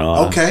I'm working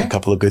on. Okay. A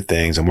couple of good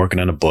things. I'm working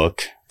on a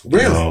book.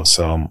 Really?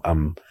 So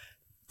I'm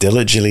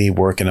diligently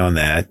working on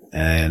that.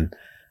 And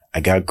I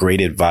got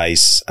great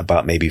advice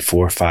about maybe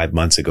 4 or 5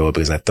 months ago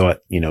because I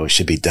thought, it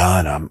should be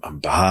done. I'm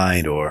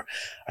behind, or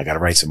I got to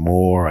write some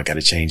more. I got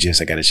to change this.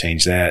 I got to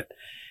change that.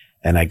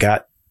 And I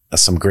got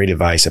some great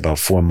advice about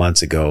 4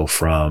 months ago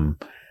from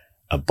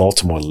a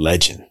Baltimore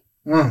legend,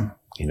 an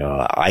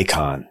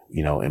icon,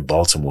 in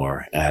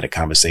Baltimore. I had a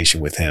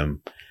conversation with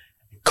him.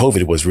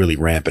 COVID was really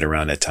rampant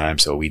around that time.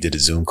 So we did a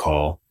Zoom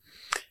call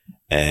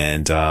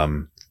and,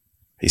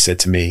 he said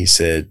to me,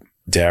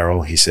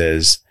 Daryl, he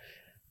says,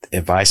 the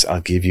advice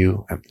I'll give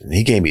you, and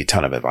he gave me a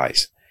ton of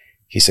advice.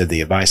 He said, the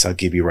advice I'll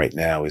give you right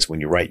now is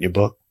when you're writing your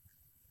book,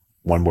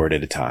 one word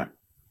at a time.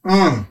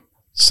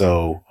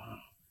 So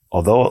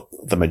although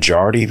the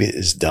majority of it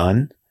is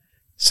done,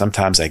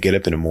 sometimes I get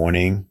up in the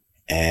morning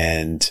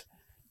and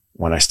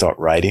when I start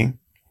writing,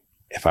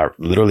 if I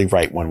literally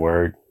write one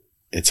word,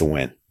 it's a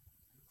win.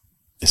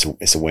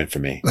 It's a win for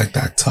me. Like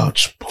that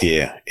touch.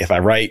 Yeah. If I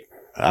write,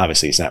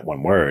 obviously it's not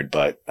one word,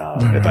 but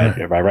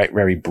if I write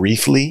very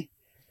briefly,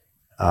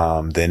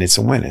 then it's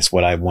a win. It's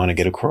what I want to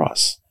get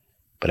across.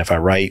 But if I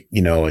write,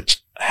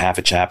 half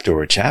a chapter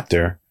or a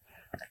chapter,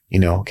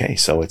 okay,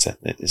 so it's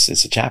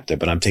a chapter,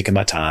 but I'm taking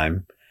my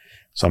time.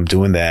 So I'm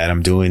doing that.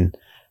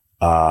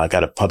 I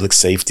got a public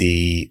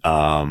safety,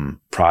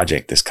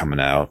 project that's coming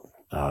out.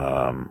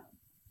 I'm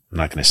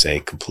not going to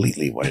say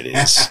completely what it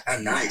is.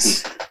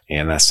 Nice.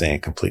 And I'm not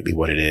saying completely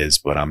what it is,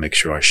 but I'll make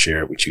sure I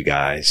share it with you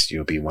guys.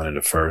 You'll be one of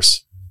the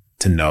first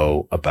to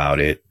know about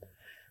it.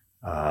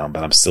 But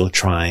I'm still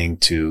trying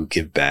to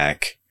give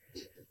back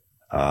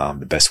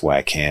the best way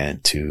I can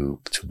to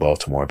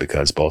Baltimore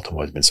because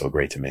Baltimore has been so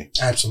great to me.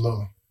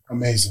 Absolutely.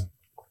 Amazing.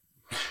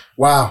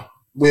 Wow.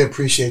 We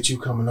appreciate you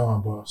coming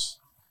on, boss.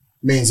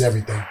 Means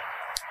everything.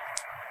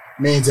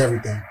 Means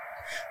everything.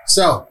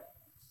 So,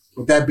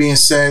 with that being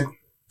said,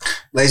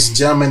 ladies and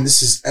gentlemen,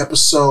 this is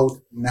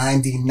episode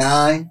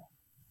 99.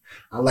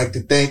 I'd like to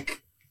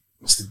thank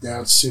Mr.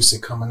 Daryl D'Souza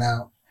coming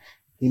out.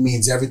 He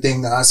means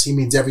everything to us. He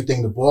means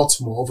everything to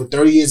Baltimore. Over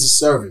 30 years of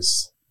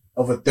service.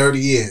 Over 30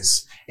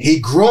 years.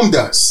 He groomed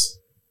us.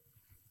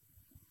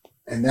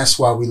 And that's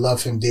why we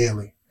love him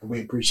dearly. And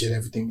we appreciate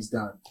everything he's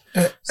done.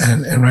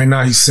 And right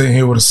now he's sitting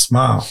here with a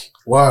smile.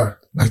 Word.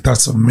 Like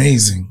that's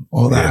amazing.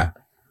 All that.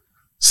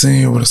 Sitting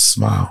here with a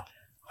smile.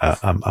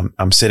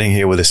 I'm sitting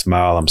here with a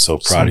smile. I'm so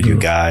proud of you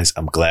guys.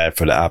 I'm glad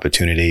for the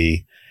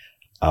opportunity.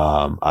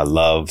 I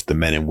love the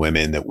men and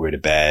women that wear the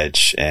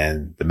badge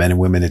and the men and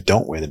women that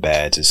don't wear the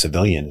badge as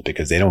civilians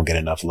because they don't get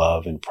enough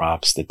love and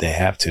props that they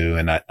have to.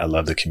 And I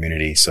love the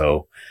community.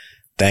 So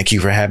thank you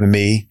for having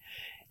me.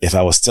 If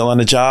I was still on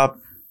the job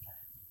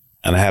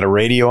and I had a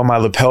radio on my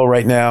lapel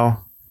right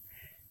now,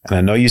 and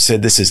I know you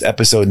said this is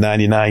episode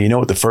 99. You know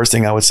what the first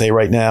thing I would say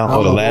right now?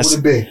 What would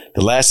it be?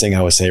 The last thing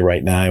I would say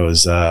right now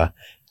was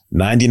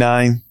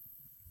 99,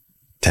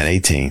 10,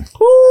 18.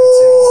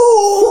 Woo!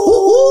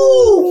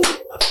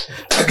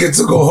 get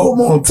to go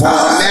home on time.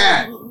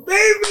 That.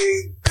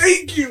 Baby,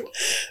 thank you.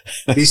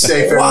 Be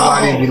safe, Wow.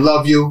 everybody. We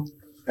love you.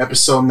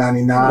 Episode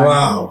 99.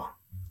 Wow.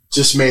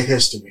 Just made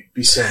history.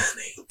 Be safe.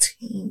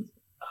 18.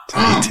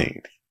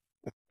 18.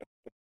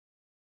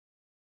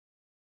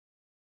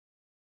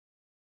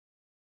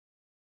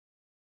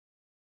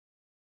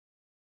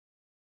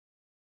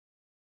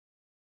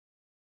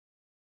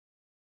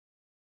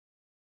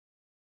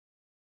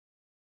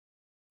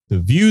 The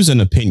views and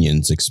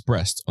opinions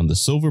expressed on the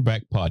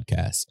Silverback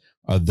Podcast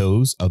are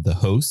those of the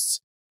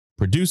hosts,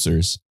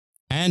 producers,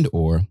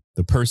 and/or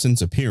the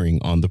persons appearing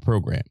on the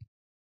program,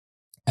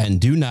 and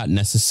do not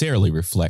necessarily reflect